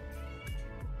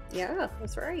 Yeah,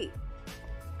 that's right.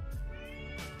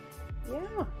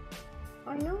 Yeah,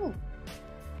 I know.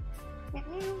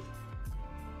 Meow.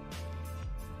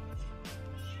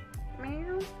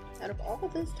 Meow. Out of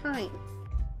all this time,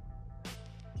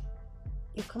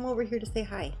 you come over here to say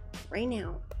hi right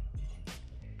now.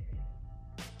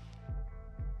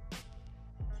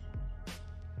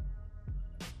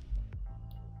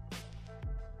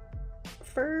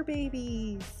 Fur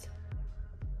babies.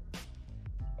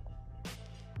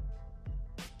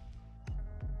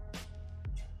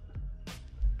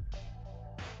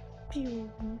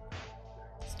 Pew.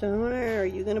 Stoner, are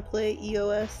you gonna play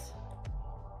EOS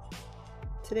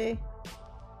today?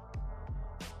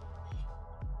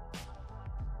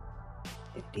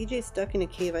 If DJ's stuck in a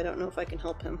cave, I don't know if I can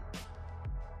help him.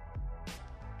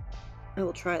 I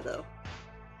will try though.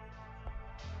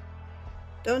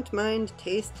 Don't mind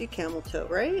tasty camel toe,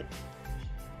 right?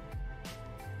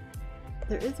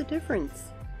 There is a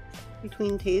difference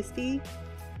between tasty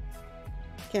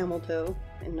camel toe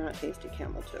and not tasty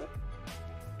camel toe.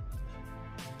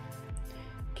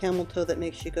 Camel toe that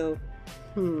makes you go,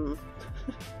 I don't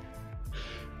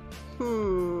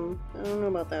know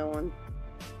about that one.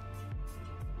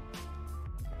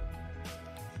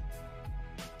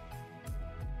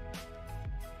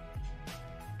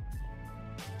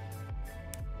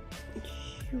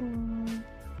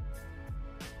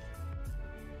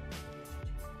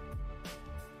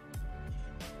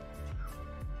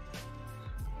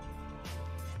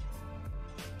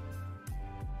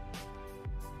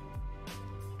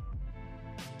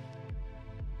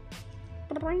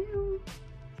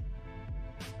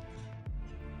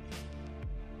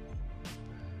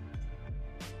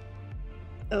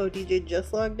 Oh, DJ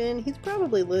just logged in? He's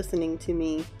probably listening to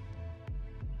me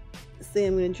say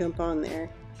I'm gonna jump on there.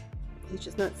 He's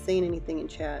just not saying anything in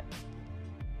chat.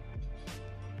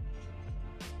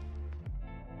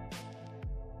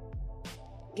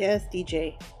 Yes,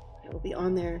 DJ. I will be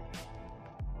on there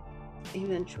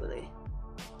eventually.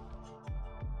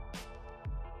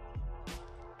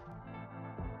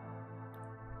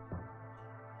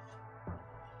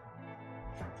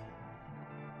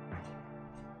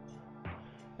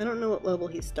 I don't know what level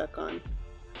he's stuck on.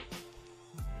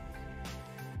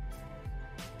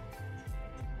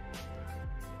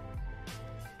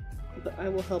 But I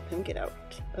will help him get out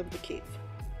of the cave.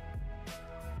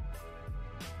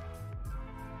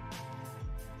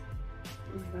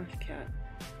 Oh my gosh, cat.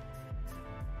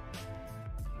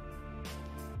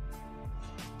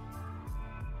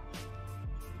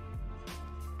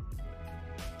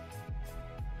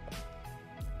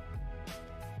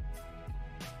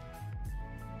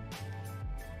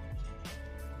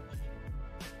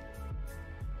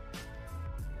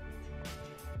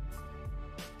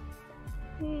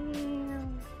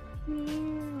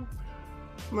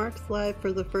 Mark's live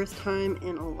for the first time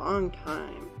in a long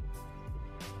time.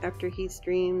 After he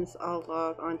streams, I'll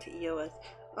log on to EOS.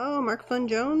 Oh, Mark Fun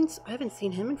Jones? I haven't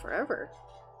seen him in forever.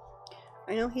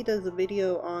 I know he does a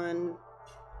video on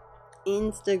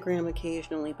Instagram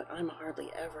occasionally, but I'm hardly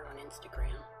ever on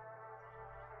Instagram.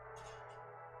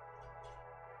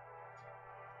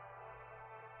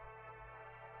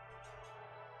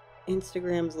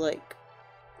 Instagram's like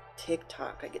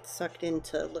TikTok. I get sucked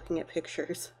into looking at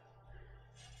pictures.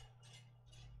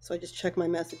 So I just check my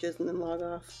messages and then log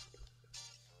off.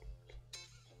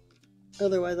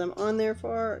 Otherwise, I'm on there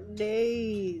for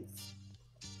days.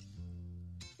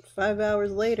 5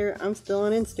 hours later, I'm still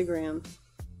on Instagram.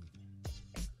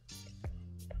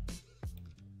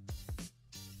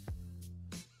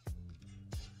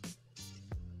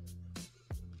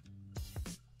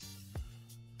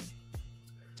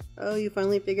 Oh, you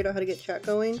finally figured out how to get chat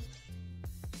going?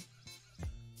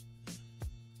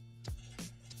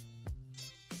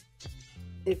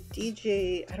 If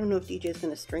DJ, I don't know if DJ is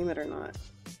going to stream it or not.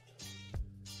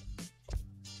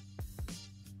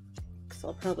 Because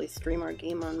I'll probably stream our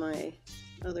game on my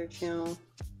other channel.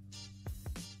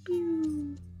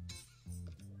 Pew.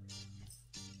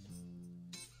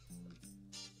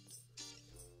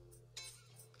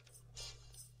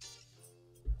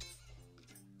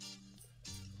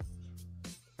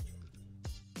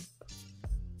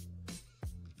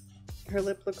 Her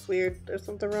lip looks weird. There's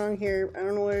something wrong here. I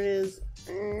don't know what it is.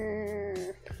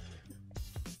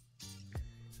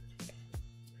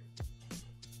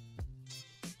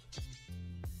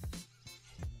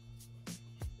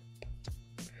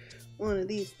 One of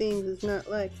these things is not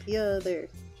like the other.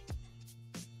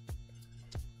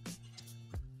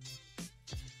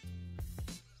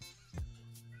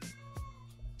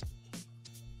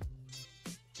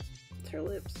 It's her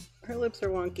lips. Her lips are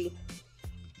wonky.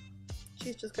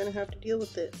 She's just gonna have to deal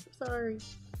with it. Sorry.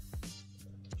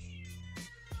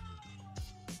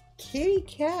 Kitty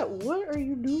cat, what are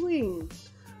you doing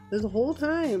this whole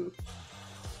time?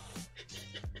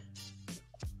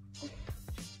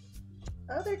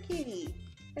 Other kitty,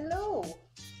 hello.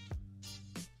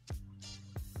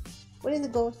 What is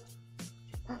it, Ghost?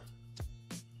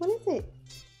 What is it?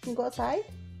 Can you go outside?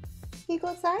 Can you go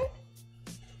outside?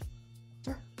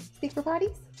 Speak for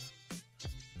potties?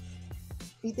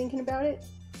 Are you thinking about it?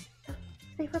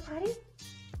 Speak for potties?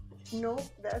 Nope,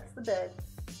 that's the bed.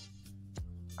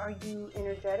 Are you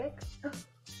energetic?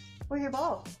 Where's your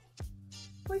ball?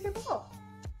 Where's your ball?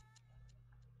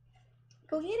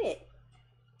 Go get it.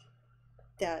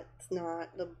 That's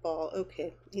not the ball.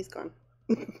 Okay, he's gone.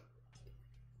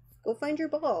 Go find your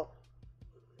ball.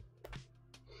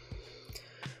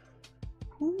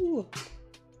 Ooh.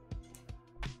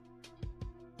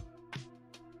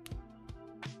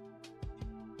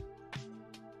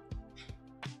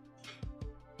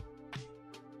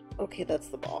 Okay, that's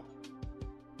the ball.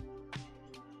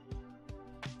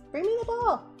 Bring me the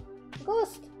ball.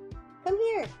 Ghost, come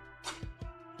here.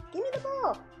 Give me the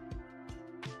ball.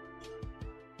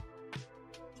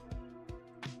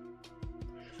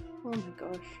 Oh my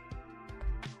gosh.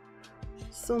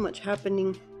 So much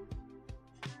happening.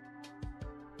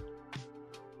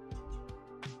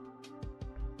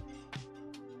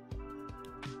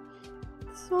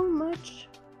 So much.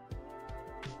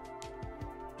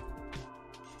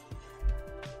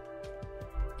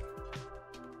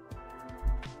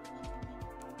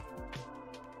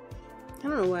 I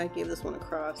don't know why I gave this one a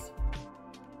cross.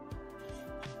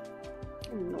 I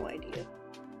have no idea.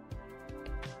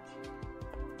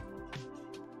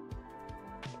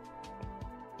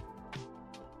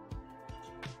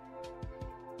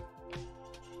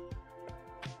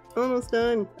 Almost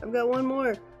done. I've got one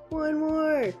more. One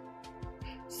more.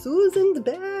 Susan's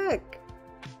back.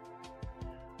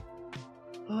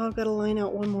 Oh, I've got to line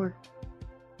out one more.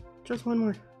 Just one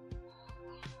more.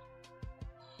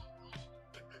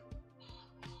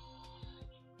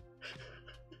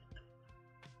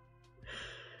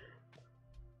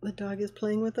 The dog is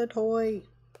playing with a toy.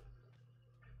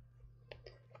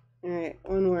 Alright,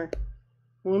 one more.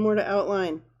 One more to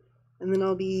outline. And then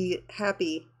I'll be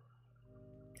happy.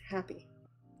 Happy.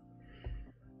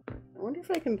 I wonder if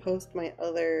I can post my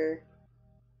other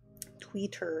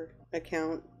Twitter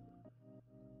account.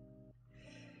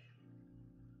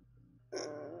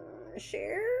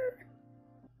 Share?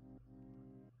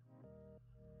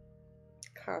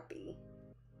 Copy.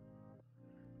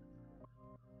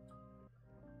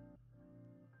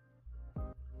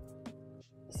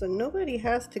 So nobody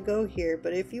has to go here,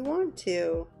 but if you want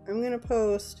to, I'm gonna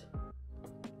post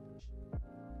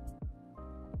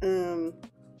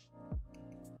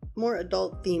more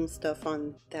adult themed stuff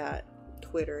on that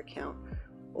Twitter account.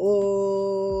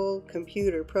 Oh,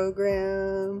 computer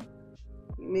program,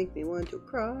 you make me want to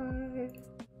cry.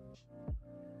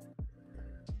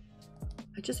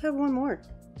 I just have one more.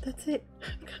 That's it.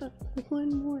 I've got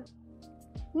one more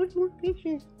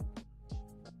picture.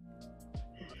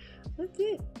 That's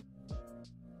it.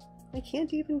 I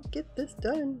can't even get this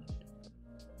done.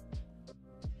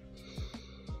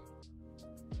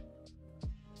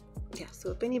 Yeah,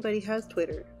 so if anybody has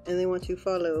Twitter and they want to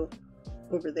follow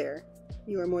over there,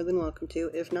 you are more than welcome to.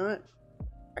 If not,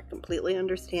 I completely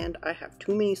understand. I have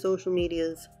too many social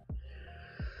medias.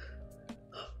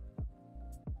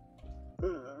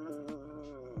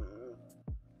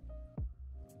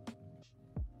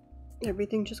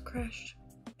 Everything just crashed.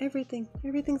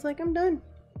 Everything's like, I'm done.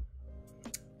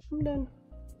 I'm done.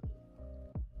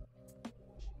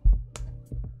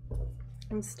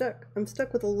 I'm stuck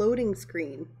with a loading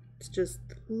screen. It's just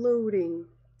loading.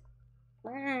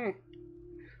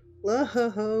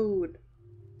 Load.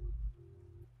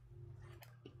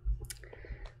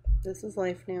 This is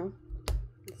life now.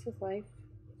 This is life.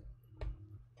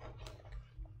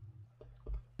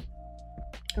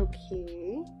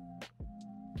 Okay.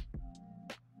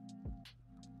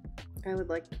 I would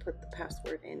like to put the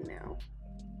password in now.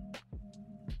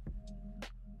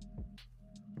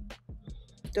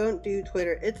 Don't do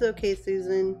Twitter. It's okay,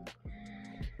 Susan.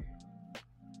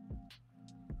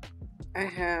 I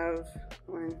have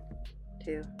 1,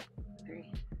 2,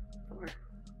 3, 4,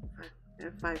 5. I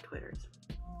have 5 Twitters.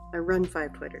 I run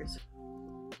 5 Twitters.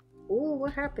 Oh,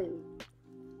 what happened?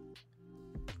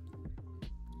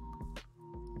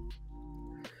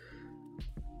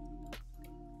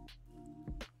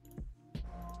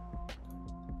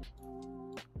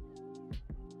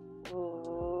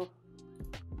 Oh.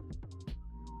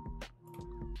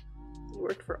 It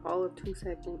worked for all of 2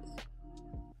 seconds.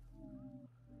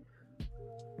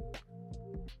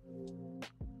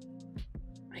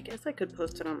 I guess I could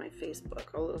post it on my Facebook,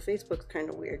 although Facebook's kind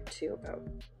of weird too about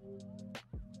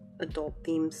adult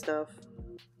themed stuff.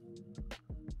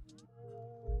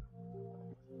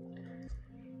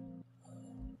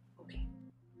 Okay.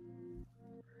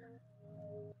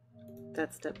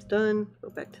 That step's done.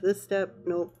 Go back to this step.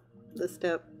 Nope. This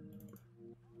step.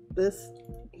 This.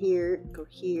 Here. Go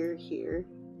here. Here.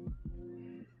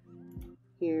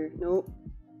 Here. Nope.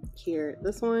 Here.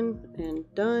 This one. And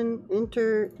done.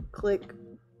 Enter. Click.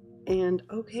 And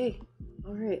okay.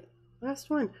 Alright. Last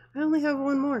one. I only have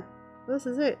one more. This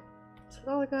is it. This is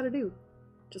all I gotta do.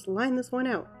 Just line this one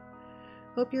out.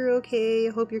 Hope you're okay.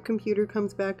 Hope your computer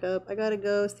comes back up. I gotta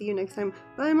go. See you next time.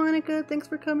 Bye, Monica. Thanks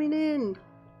for coming in.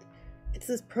 It's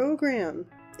this program.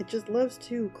 It just loves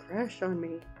to crash on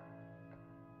me.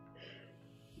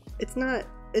 It's not.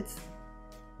 It's.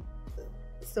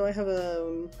 So I have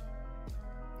a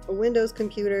Windows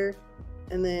computer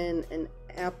and then an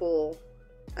Apple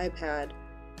iPad,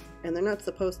 and they're not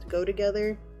supposed to go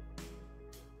together,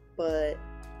 but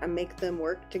I make them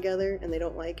work together and they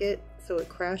don't like it, so it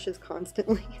crashes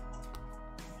constantly.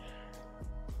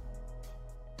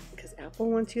 Because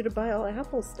Apple wants you to buy all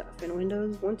Apple stuff and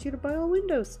Windows wants you to buy all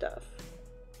Windows stuff.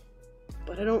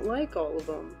 But I don't like all of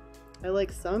them. I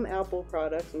like some Apple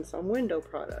products and some Windows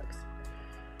products.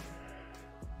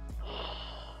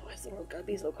 Why is the world gotta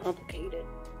be so complicated?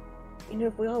 You know,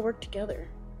 if we all work together,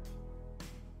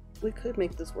 we could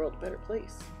make this world a better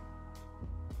place.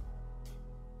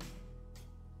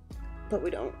 But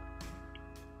we don't.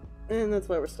 And that's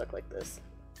why we're stuck like this.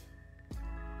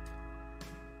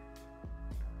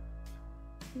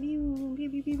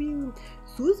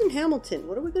 Susan Hamilton,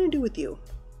 what are we gonna do with you?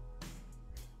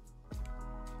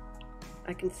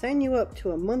 I can sign you up to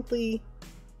a monthly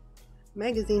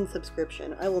magazine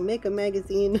subscription. I will make a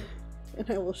magazine and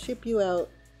I will ship you out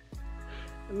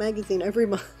a magazine every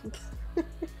month.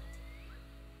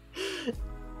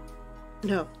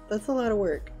 No, that's a lot of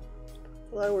work.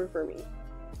 It's a lot of work for me.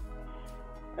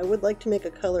 I would like to make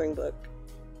a coloring book.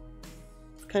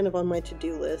 It's kind of on my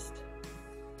to-do list.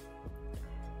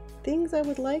 Things I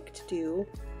would like to do.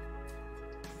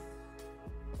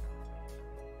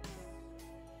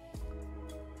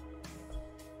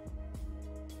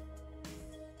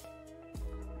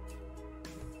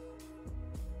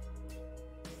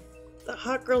 The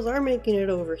hot girls are making it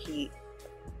overheat.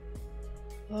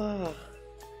 Ah.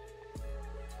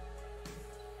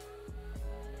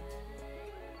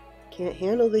 Can't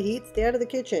handle the heat, stay out of the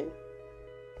kitchen.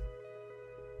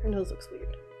 Her nose looks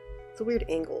weird. It's a weird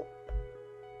angle.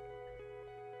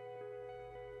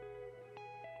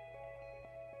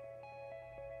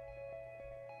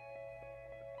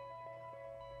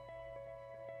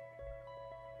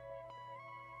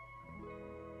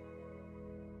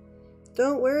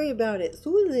 Don't worry about it,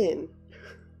 Susan.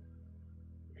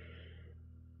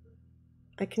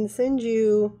 I can send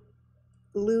you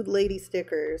lewd lady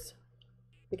stickers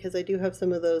because I do have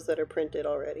some of those that are printed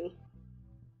already.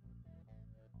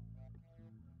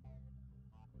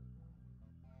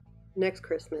 Next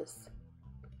Christmas.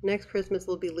 Next Christmas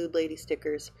will be lewd lady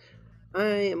stickers. I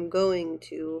am going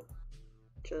to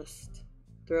just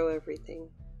throw everything.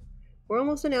 We're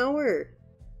almost an hour.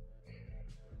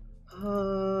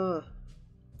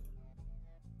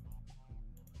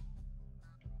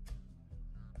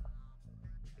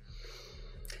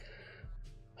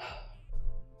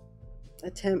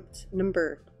 Attempt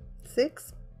number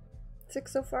 6.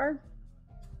 6 so far.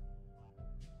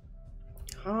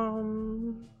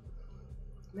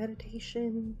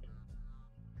 Meditation.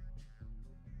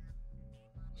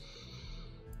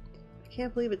 I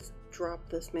can't believe it's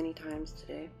dropped this many times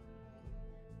today.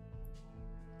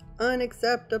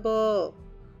 Unacceptable.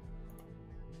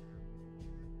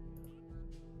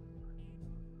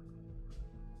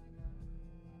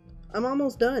 I'm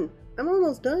almost done. I'm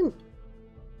almost done.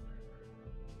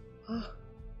 Oh.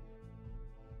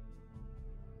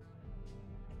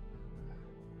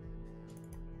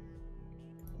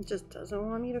 It just doesn't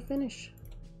want me to finish.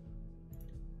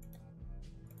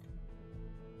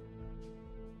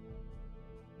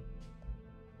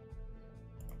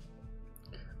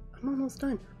 I'm almost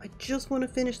done. I just want to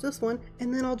finish this one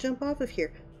and then I'll jump off of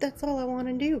here. That's all I want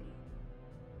to do.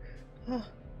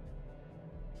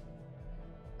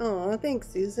 Oh, thanks,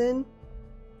 Susan.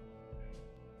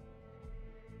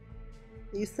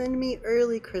 You send me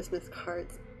early Christmas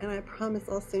cards, and I promise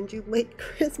I'll send you late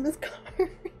Christmas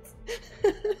cards.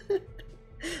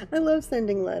 I love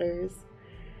sending letters.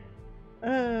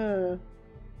 I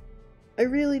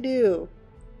really do.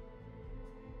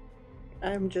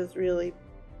 I'm just really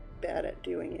bad at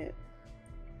doing it.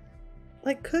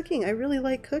 Like cooking, I really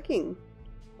like cooking.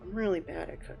 I'm really bad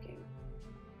at cooking,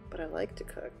 but I like to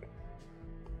cook.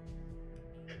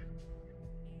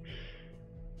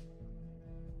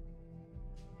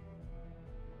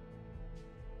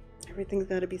 Everything's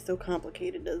got to be so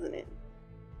complicated, doesn't it?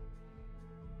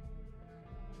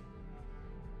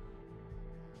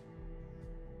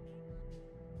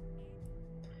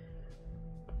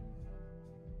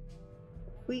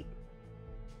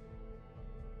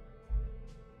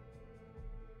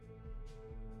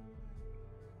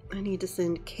 I need to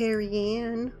send Carrie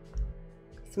Ann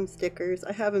some stickers.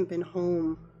 I haven't been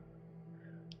home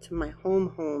to my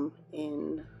home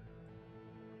in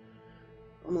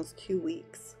almost 2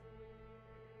 weeks.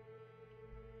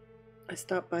 I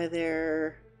stopped by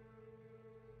there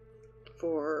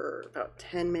for about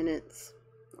 10 minutes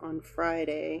on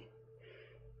Friday.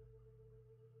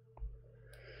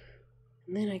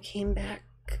 And then I came back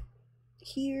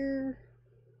here.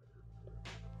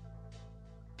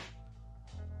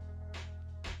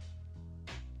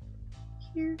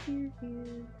 Here.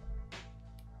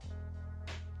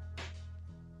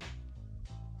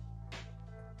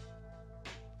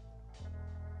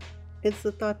 It's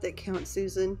the thought that counts,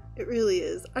 Susan. It really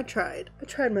is. I tried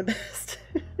my best.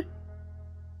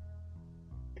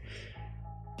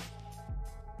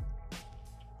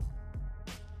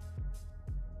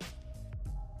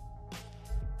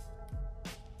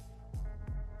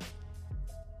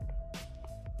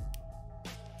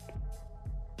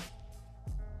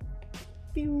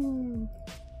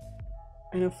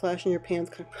 I know Flash in your pants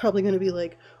probably gonna be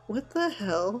like, what the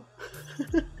hell?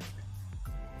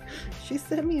 She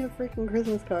sent me a freaking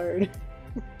Christmas card.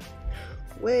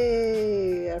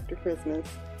 Way after Christmas.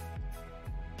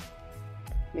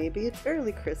 Maybe it's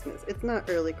early Christmas. It's not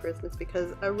early Christmas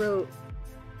because I wrote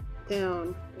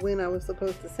down when I was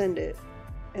supposed to send it,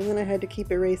 and then I had to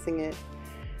keep erasing it.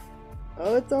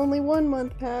 Oh, it's only 1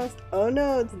 month past. Oh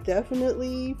no, it's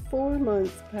definitely 4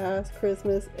 months past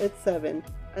Christmas. It's 7.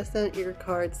 I sent your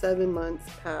card 7 months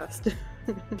past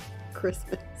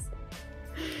Christmas.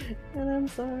 And I'm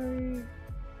sorry.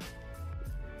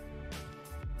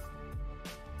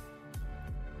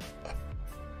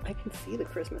 I can see the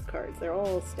Christmas cards. They're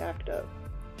all stacked up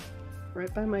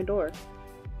right by my door.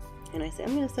 And I say,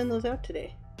 I'm going to send those out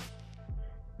today.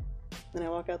 Then I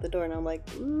walk out the door and I'm like,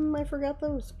 I forgot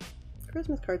those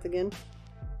Christmas cards again.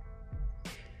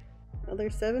 Another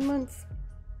 7 months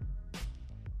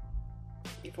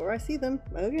before I see them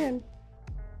again.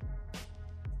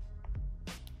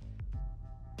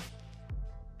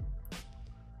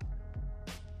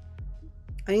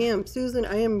 I am, Susan,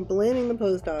 I am blaming the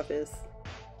post office.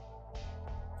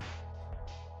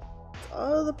 It's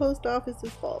all the post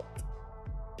office's fault.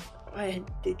 Why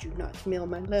did you not mail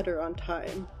my letter on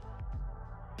time?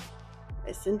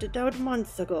 I sent it out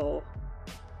months ago.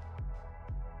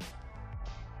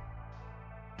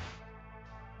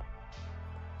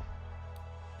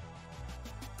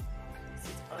 This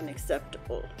is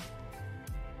unacceptable.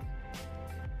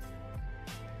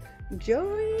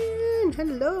 Joanne,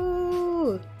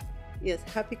 hello. Yes,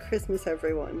 happy Christmas,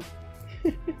 everyone.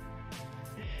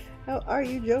 How are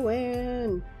you,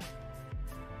 Joanne?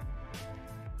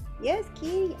 Yes,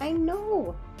 Kitty, I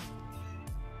know.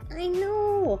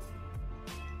 Meow.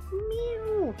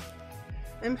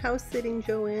 I'm house sitting,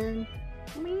 Joanne.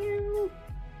 Meow.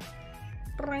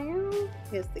 Meow.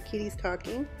 Yes, the kitty's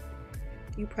talking.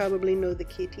 You probably know the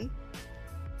kitty.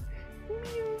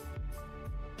 Meow.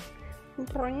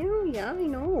 Meow. Yeah, I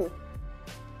know.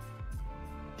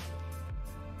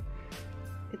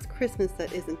 It's Christmas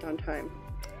that isn't on time.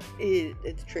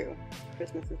 It's true.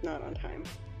 Christmas is not on time.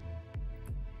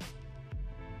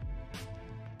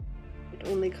 It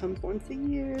only comes once a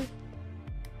year.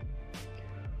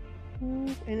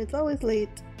 And it's always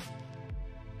late.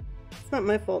 It's not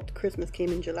my fault Christmas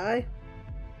came in July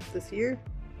this year.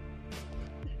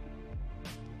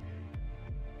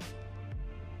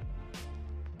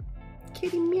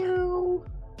 Kitty meow.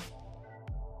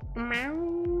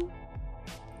 Meow.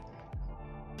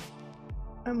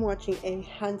 I'm watching a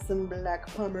handsome black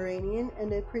Pomeranian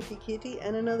and a pretty kitty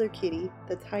and another kitty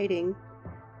that's hiding.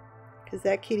 Because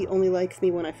that kitty only likes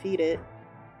me when I feed it.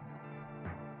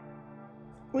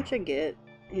 Which I get,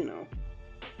 you know.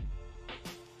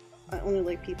 I only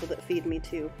like people that feed me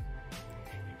too.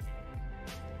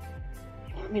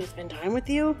 You want me to spend time with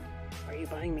you? Are you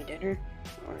buying me dinner?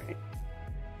 Alright.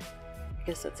 I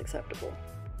guess that's acceptable.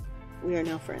 We are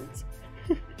now friends.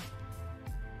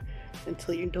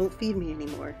 Until you don't feed me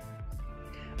anymore.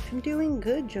 I'm doing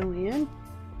good, Joanne.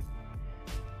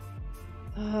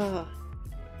 I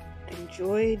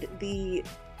enjoyed the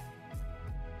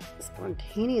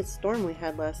spontaneous storm we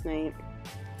had last night.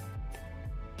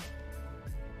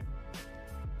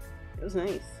 It was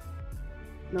nice.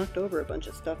 Knocked over a bunch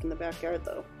of stuff in the backyard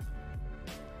though.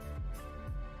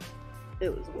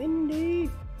 It was windy.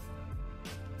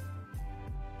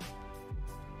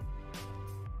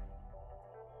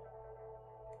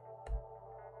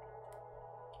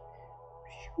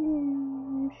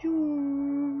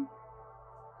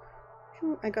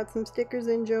 I got some stickers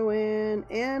in, Joanne,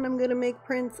 and I'm gonna make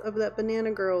prints of that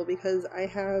banana girl because I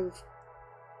have,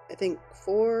 I think,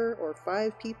 4 or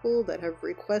 5 people that have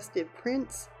requested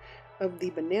prints of the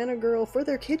banana girl for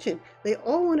their kitchen. They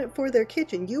all want it for their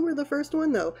kitchen. You were the first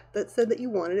one though that said that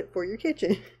you wanted it for your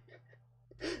kitchen.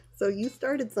 So you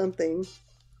started something,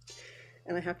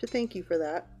 and I have to thank you for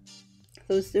that.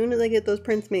 So as soon as I get those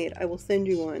prints made, I will send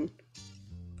you one.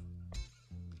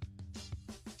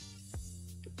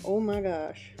 Oh my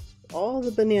gosh, all the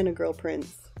banana girl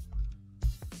prints.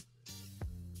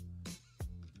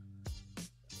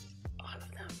 All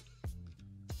of them.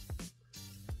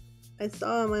 I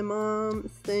saw my mom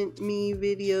sent me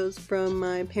videos from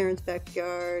my parents'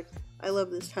 backyard. I love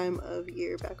this time of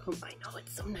year back home. I know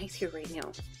it's so nice here right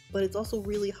now, but it's also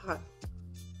really hot.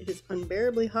 It is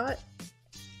unbearably hot,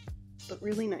 but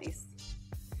really nice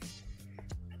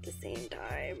at the same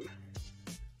time.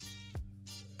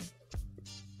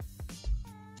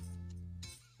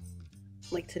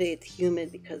 Like today it's humid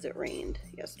because it rained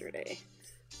yesterday.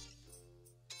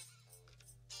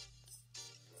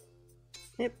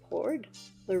 It poured.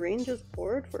 The rain just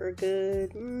poured for a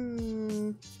good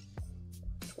 20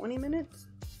 minutes.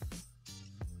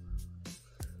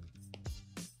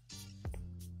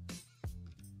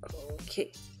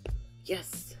 Okay.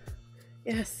 Yes.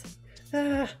 Yes.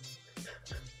 Ah.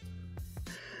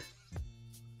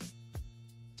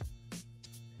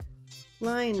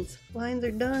 Lines. Lines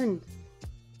are done.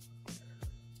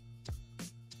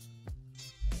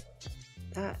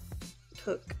 That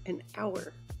took an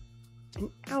hour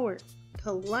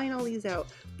to line all these out.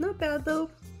 Not bad though,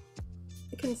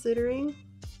 considering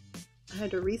I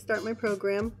had to restart my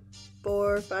program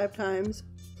 4 or 5 times.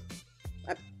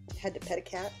 I had to pet a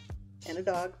cat and a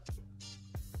dog.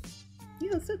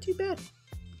 Yeah, it's not too bad.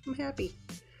 I'm happy.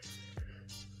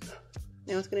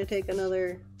 Now it's going to take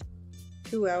another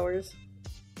 2 hours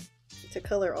to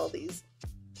color all these.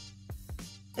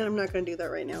 And I'm not going to do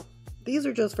that right now. These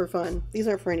are just for fun. These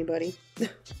aren't for anybody.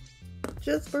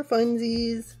 Just for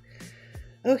funsies.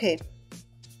 Okay.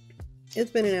 It's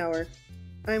been an hour.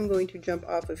 I'm going to jump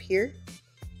off of here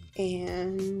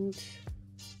and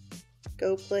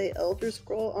go play Elder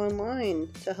Scroll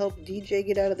Online to help DJ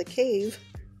get out of the cave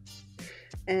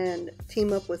and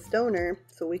team up with Stoner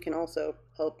so we can also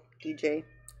help DJ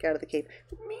get out of the cave.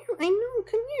 Meow, I know,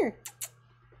 come here.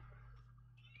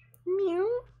 Meow.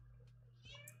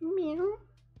 Meow.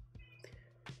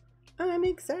 I'm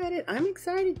excited. I'm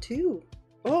excited too.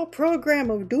 Oh, Program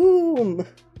of Doom.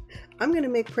 I'm gonna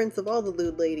make prints of all the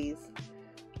lewd ladies.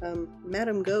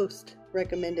 Madam Ghost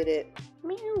recommended it.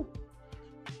 Meow.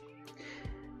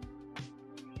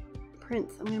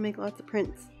 Prints. I'm gonna make lots of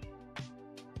prints.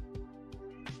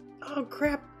 Oh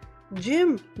crap.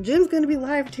 Jim's gonna be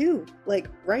live too. Like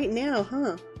right now,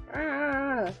 huh?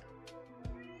 Ah.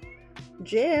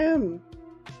 Jim.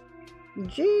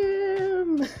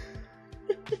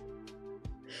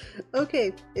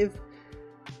 Okay, if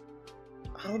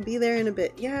I'll be there in a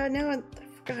bit. Yeah, now I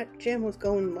forgot Jim was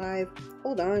going live.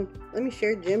 Hold on, let me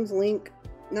share Jim's link.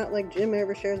 Not like Jim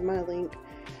ever shares my link.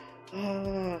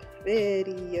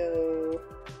 Video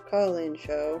call-in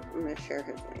show. I'm gonna share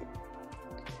his link.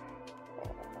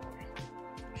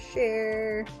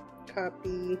 Share,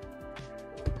 copy.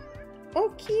 Oh,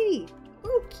 Kitty.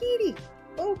 Oh, Kitty.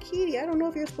 Oh, Kitty. I don't know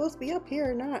if you're supposed to be up here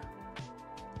or not.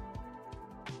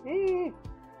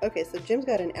 Okay, so Jim's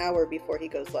got an hour before he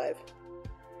goes live.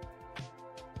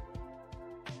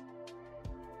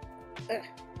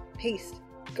 Paste.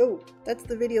 Go. That's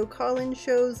the video call-in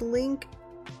show's link.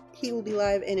 He will be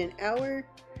live in an hour.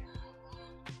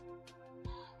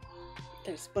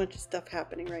 There's a bunch of stuff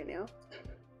happening right now.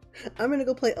 I'm gonna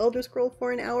go play Elder Scroll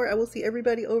for an hour. I will see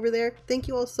everybody over there. Thank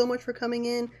you all so much for coming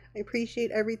in. I appreciate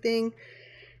everything.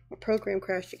 My program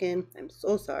crashed again. I'm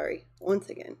so sorry. Once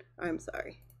again, I'm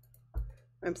sorry.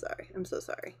 I'm sorry. I'm so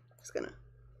sorry. Just gonna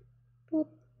Boop.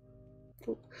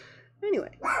 Boop.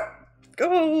 Anyway.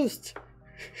 Ghost!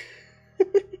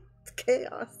 It's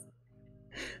chaos.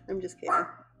 I'm just kidding.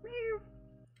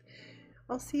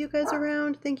 I'll see you guys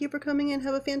around. Thank you for coming in.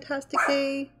 Have a fantastic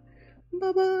day.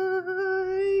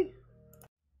 Bye-bye.